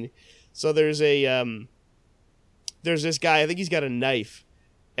scene. So there's this guy, I think he's got a knife,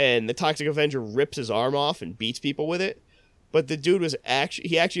 and the Toxic Avenger rips his arm off and beats people with it. But the dude was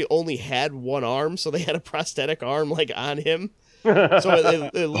actually only had one arm, so they had a prosthetic arm like on him. So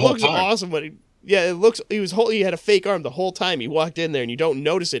it looks awesome, but he had a fake arm the whole time. He walked in there and you don't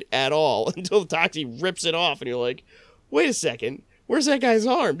notice it at all until the Toxic rips it off and you're like, wait a second, where's that guy's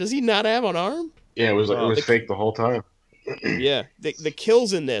arm? Does he not have an arm? Yeah, it was fake the whole time. Yeah, the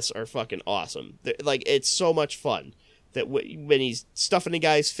kills in this are fucking awesome. Like, it's so much fun. That when he's stuffing a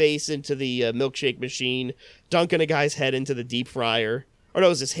guy's face into the milkshake machine, dunking a guy's head into the deep fryer. Or no, it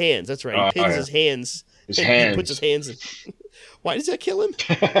was his hands. That's right. He pins his hands. He puts his hands in. Why does that kill him?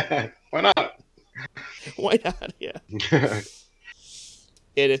 Why not? Why not? Yeah.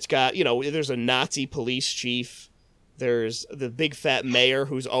 And it's got, there's a Nazi police chief. There's the big fat mayor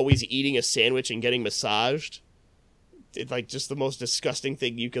who's always eating a sandwich and getting massaged. It's like just the most disgusting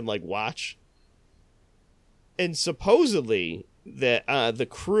thing you can like watch. And supposedly, that the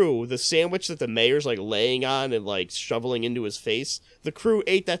crew, the sandwich that the mayor's like laying on and like shoveling into his face, the crew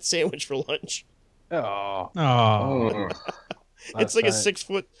ate that sandwich for lunch. Oh, Oh, It's like a 6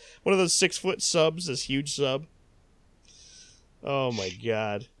 foot, one of those 6 foot subs, this huge sub. Oh my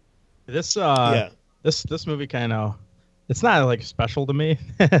god. this Yeah. this movie kind of, it's not like special to me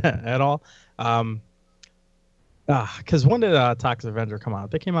at all. Because when did Toxic Avenger come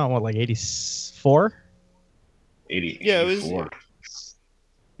out? They came out what, like 84? 80. Yeah, it was- 84.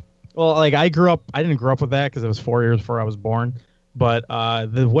 Well, like I didn't grow up with that because it was 4 years before I was born. But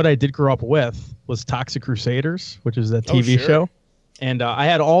what I did grow up with was Toxic Crusaders, which is a TV sure. show. And I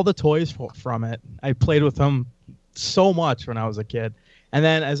had all the toys from it. I played with them so much when I was a kid. And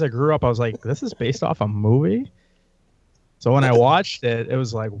then as I grew up, I was like, this is based off a movie? So when I watched it, it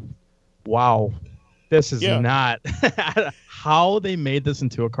was like, wow, this is Yeah. not... How they made this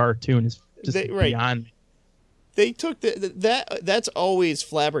into a cartoon is just Right. beyond me. They took that's always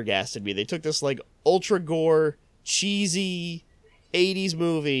flabbergasted me. They took this like ultra gore, cheesy 80s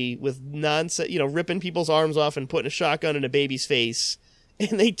movie with nonsense, ripping people's arms off and putting a shotgun in a baby's face,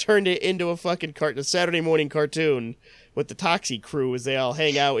 and they turned it into a fucking a Saturday morning cartoon with the Toxie crew as they all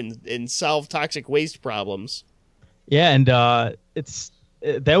hang out and solve toxic waste problems. Yeah, and that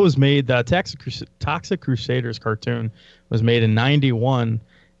was made. The Toxic Crusaders cartoon was made in '91,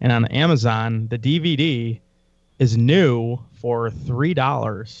 and on Amazon, the DVD is new for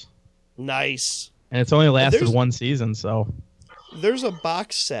 $3, Nice. and it's only lasted there's- one season. So There's a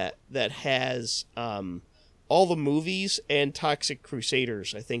box set that has all the movies and Toxic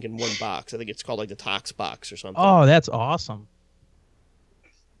Crusaders, I think, in one box. I think it's called like the Tox box or something. oh, that's awesome.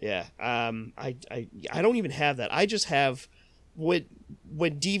 Yeah. I don't even have that. I just have when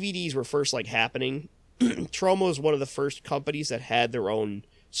DVDs were first like happening. Troma was one of the first companies that had their own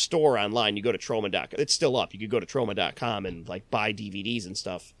store online. You go to Troma.com. It's still up. You could go to Troma.com and like buy DVDs and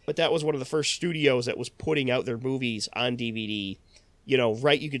stuff. But that was one of the first studios that was putting out their movies on DVD.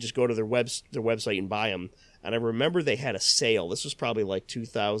 Right? You could just go to their website and buy them. And I remember they had a sale. This was probably like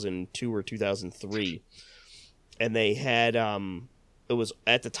 2002 or 2003. And they had it was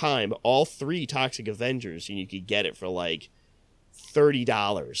at the time all 3 Toxic Avengers, and you could get it for like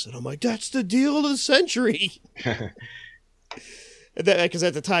 $30. And I'm like, that's the deal of the century. Because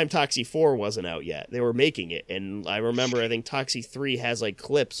at the time, Toxie 4 wasn't out yet. They were making it. And I remember, I think Toxie 3 has like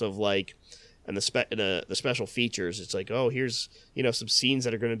clips of like, and the special features. It's like, oh, here's, some scenes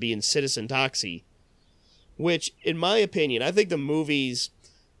that are going to be in Citizen Toxie. Which, in my opinion, I think the movies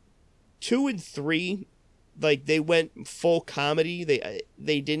 2 and 3, like they went full comedy.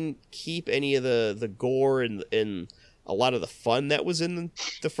 They didn't keep any of the gore and a lot of the fun that was in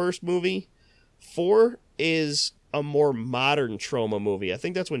the first movie. 4 is a more modern Troma movie. I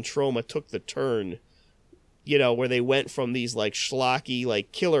think that's when Troma took the turn, where they went from these like schlocky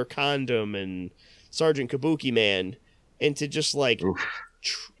like Killer Condom and Sergeant Kabuki Man into just like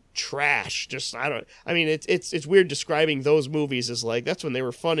trash. Just it's weird describing those movies as like that's when they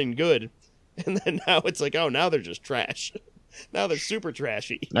were fun and good, and then now it's like, oh, now they're just trash. Now they're super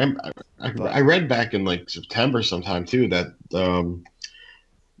trashy. I read back in like September sometime too that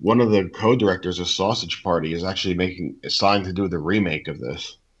one of the co-directors of Sausage Party is actually signed to do the remake of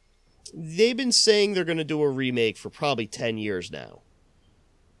this. They've been saying they're going to do a remake for probably 10 years now,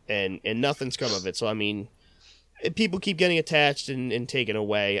 and nothing's come of it. So I mean, people keep getting attached and taken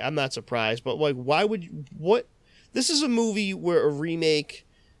away. I'm not surprised, but like, why would this is a movie where a remake,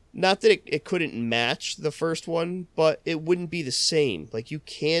 not that it couldn't match the first one, but it wouldn't be the same. Like, you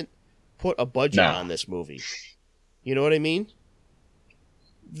can't put a budget on this movie. You know what I mean?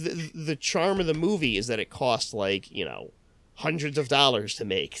 The charm of the movie is that it costs like, hundreds of dollars to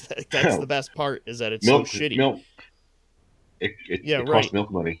make. That's the best part, is that it's so shitty. Milk. It costs milk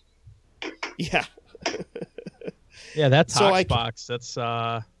money. Yeah. Yeah, that So Tox box. That's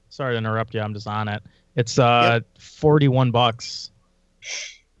sorry to interrupt you. I'm just on it. It's $41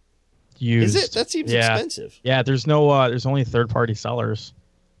 used. Is it? That seems expensive. Yeah, there's no there's only third-party sellers.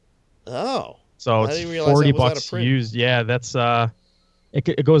 Oh. So I it's didn't realize that was out of $40 print. used. Yeah, that's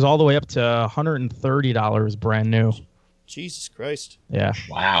it goes all the way up to $130 brand new. Jesus Christ. Yeah.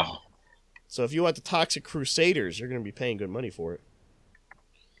 Wow. So if you want the Toxic Crusaders, you're going to be paying good money for it.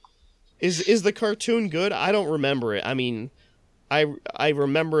 Is the cartoon good? I don't remember it. I mean, I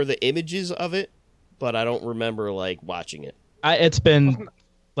remember the images of it, but I don't remember like watching it. It's been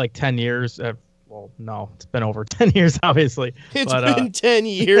like 10 years. Well, no, it's been over 10 years, obviously. It's been 10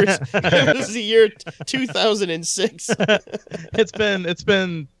 years. It was the year 2006. It's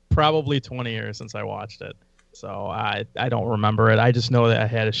been probably 20 years since I watched it. So I don't remember it. I just know that I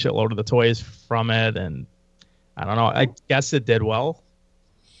had a shitload of the toys from it, and I don't know. I guess it did well.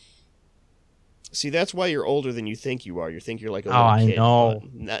 See, that's why you're older than you think you are. You think you're like a Oh, little I kid. know.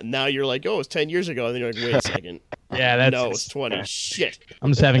 But now you're like, oh, it's 10 years ago. And then you're like, wait a second. Yeah, that's No, it's 20. Shit.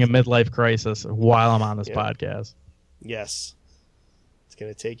 I'm just having a midlife crisis while I'm on this Yeah. podcast. Yes. It's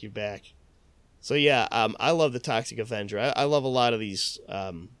going to take you back. So, yeah, I love The Toxic Avenger. I love a lot of these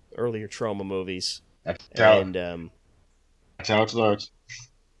earlier Trauma movies. That's how, And, that's how it starts.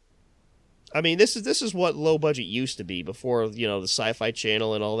 I mean, this is what low budget used to be before, the Sci-Fi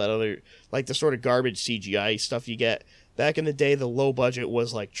Channel and all that other, like the sort of garbage CGI stuff you get. Back in the day, the low budget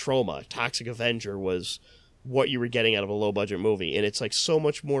was like Troma. Toxic Avenger was what you were getting out of a low budget movie, and it's like so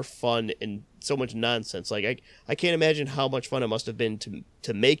much more fun and so much nonsense. Like I can't imagine how much fun it must have been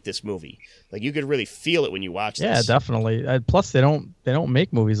to make this movie. Like you could really feel it when you watch Yeah, this. definitely. Plus, they don't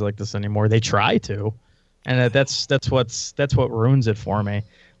make movies like this anymore. They try to, and that's what ruins it for me.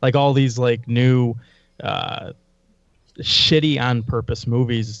 Like all these like new, shitty on purpose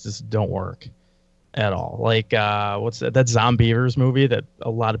movies just don't work at all. Like what's that Zombievers movie that a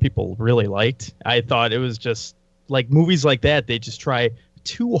lot of people really liked? I thought it was just like movies like that. They just try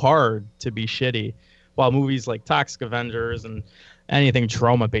too hard to be shitty, while movies like Toxic Avengers and anything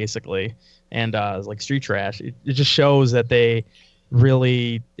Trauma basically, and like Street Trash, it just shows that they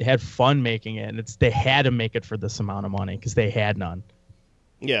really had fun making it, and they had to make it for this amount of money because they had none.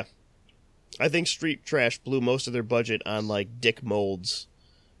 Yeah. I think Street Trash blew most of their budget on like dick molds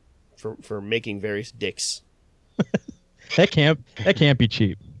for making various dicks. That can't be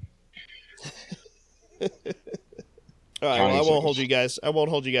cheap. All right, well, I won't hold you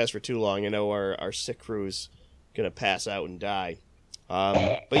guys for too long. I know our sick crew's gonna pass out and die.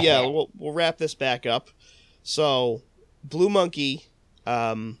 But yeah, we'll wrap this back up. So, Blue Monkey.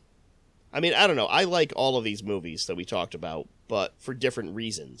 I mean, I don't know. I like all of these movies that we talked about, but for different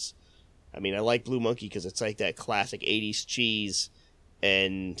reasons. I mean, I like Blue Monkey because it's like that classic 80s cheese,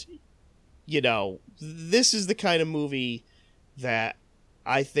 and this is the kind of movie that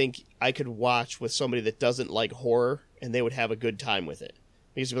I think I could watch with somebody that doesn't like horror, and they would have a good time with it.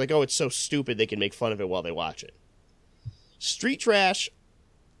 Because they'd be like, oh, it's so stupid, they can make fun of it while they watch it. Street Trash,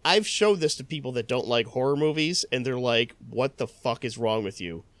 I've showed this to people that don't like horror movies, and they're like, what the fuck is wrong with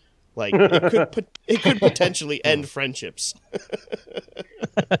you? Like, it could potentially end friendships.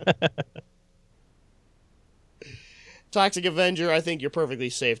 Toxic Avenger, I think you're perfectly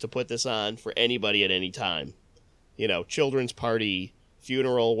safe to put this on for anybody at any time. Children's party,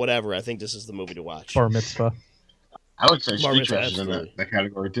 funeral, whatever. I think this is the movie to watch. Bar mitzvah. I would say Marmot, Street Trash is in absolutely. that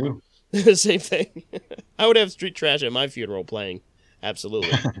category too. Same thing. I would have Street Trash at my funeral playing.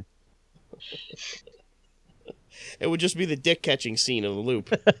 Absolutely. It would just be the dick catching scene of the loop.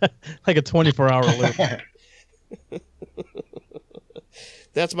 Like a 24-hour loop.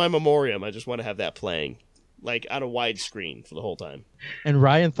 That's my memoriam. I just want to have that playing. Like on a widescreen for the whole time. And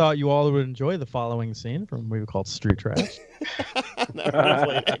Ryan thought you all would enjoy the following scene from a movie called Street Trash. Now we're going to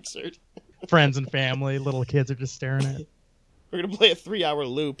play an excerpt. Friends and family, little kids are just staring at it. We're going to play a 3-hour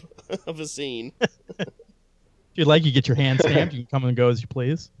loop of a scene. If you'd like, you get your hand stamped. You can come and go as you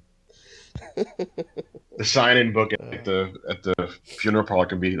please. The sign-in book at the funeral parlor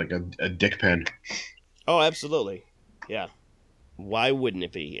can be like a dick pen. Oh, absolutely. Yeah. Why wouldn't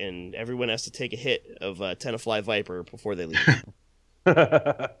it be? And everyone has to take a hit of Tenafly Viper before they leave.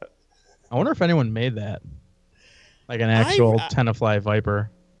 I wonder if anyone made that. Like an actual Tenafly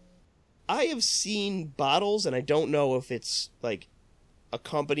Viper. I have seen bottles, and I don't know if it's like a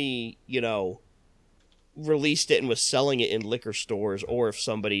company, released it and was selling it in liquor stores, or if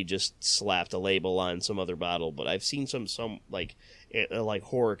somebody just slapped a label on some other bottle. But I've seen some like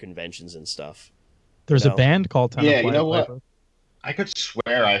horror conventions and stuff. There's a band called Tenafly Yeah, you know Viper. what? I could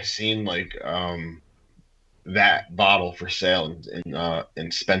swear I've seen like that bottle for sale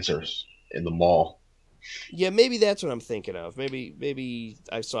in Spencer's in the mall. Yeah, maybe that's what I'm thinking of. Maybe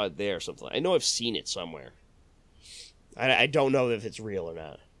I saw it there or something. I know I've seen it somewhere. I don't know if it's real or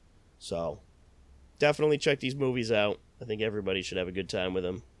not. So, definitely check these movies out. I think everybody should have a good time with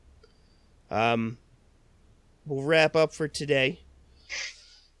them. We'll wrap up for today.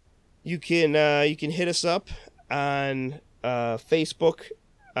 You can hit us up on Facebook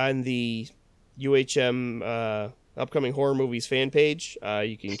on the UHM Upcoming Horror Movies fan page.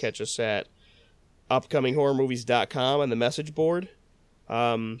 You can catch us at upcominghorrormovies.com on the message board.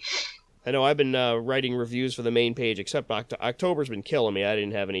 I know I've been writing reviews for the main page, except October's been killing me. I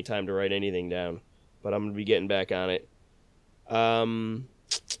didn't have any time to write anything down, but I'm going to be getting back on it.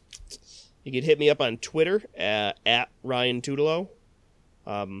 You can hit me up on Twitter at Ryan Tutelo.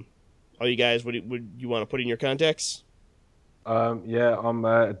 Oh, you guys, would you want to put in your contacts? Yeah, I'm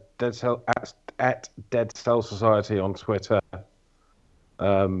at Dead Cell Society on Twitter.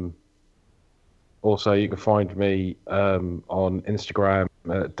 Also, you can find me on Instagram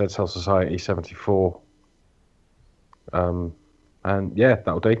at Dead Cell Society 74. And yeah,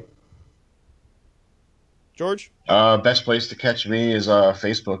 that'll do. George? Best place to catch me is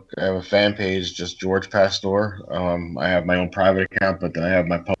Facebook. I have a fan page, just George Pastor. I have my own private account, but then I have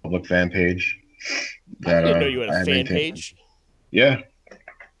my public fan page. I didn't know you had a fan page. Yeah,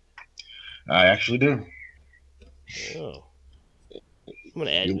 I actually do. Oh, I'm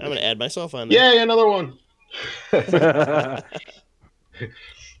gonna add myself on there. Yeah, another one. Oh,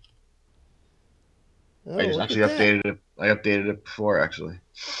 I just look actually at that. updated it. I updated it before, actually.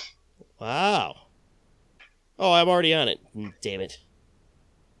 Wow. Oh, I'm already on it. Damn it.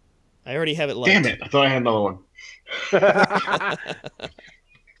 I already have it liked. Damn it! I thought I had another one.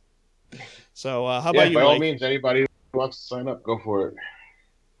 So, how about you, by all Mike? means, anybody who wants to sign up, go for it.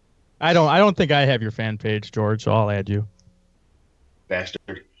 I don't think I have your fan page, George, so I'll add you.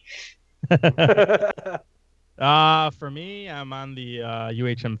 Bastard. For me, I'm on the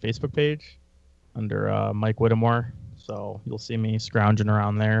UHM Facebook page under Mike Whittemore, so you'll see me scrounging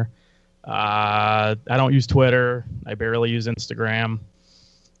around there. I don't use Twitter. I barely use Instagram.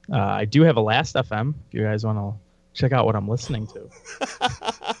 I do have a Last FM. If you guys want to check out what I'm listening to.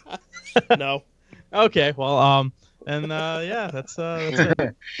 No. Okay. Well, yeah, that's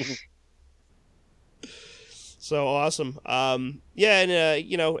it. So awesome. Yeah, and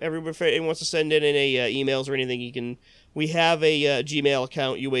everyone, if anyone wants to send in any emails or anything, we have a Gmail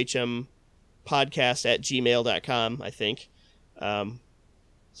account, uhmpodcast@gmail.com, I think.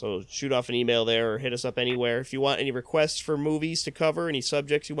 So shoot off an email there or hit us up anywhere. If you want any requests for movies to cover, any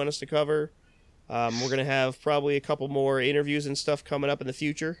subjects you want us to cover, we're going to have probably a couple more interviews and stuff coming up in the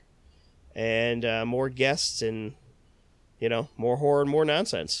future. And more guests and, more horror and more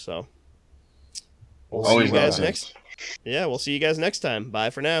nonsense. So we'll see you guys next. Yeah, we'll see you guys next time.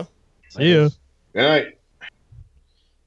 Bye for now. See you. Good night.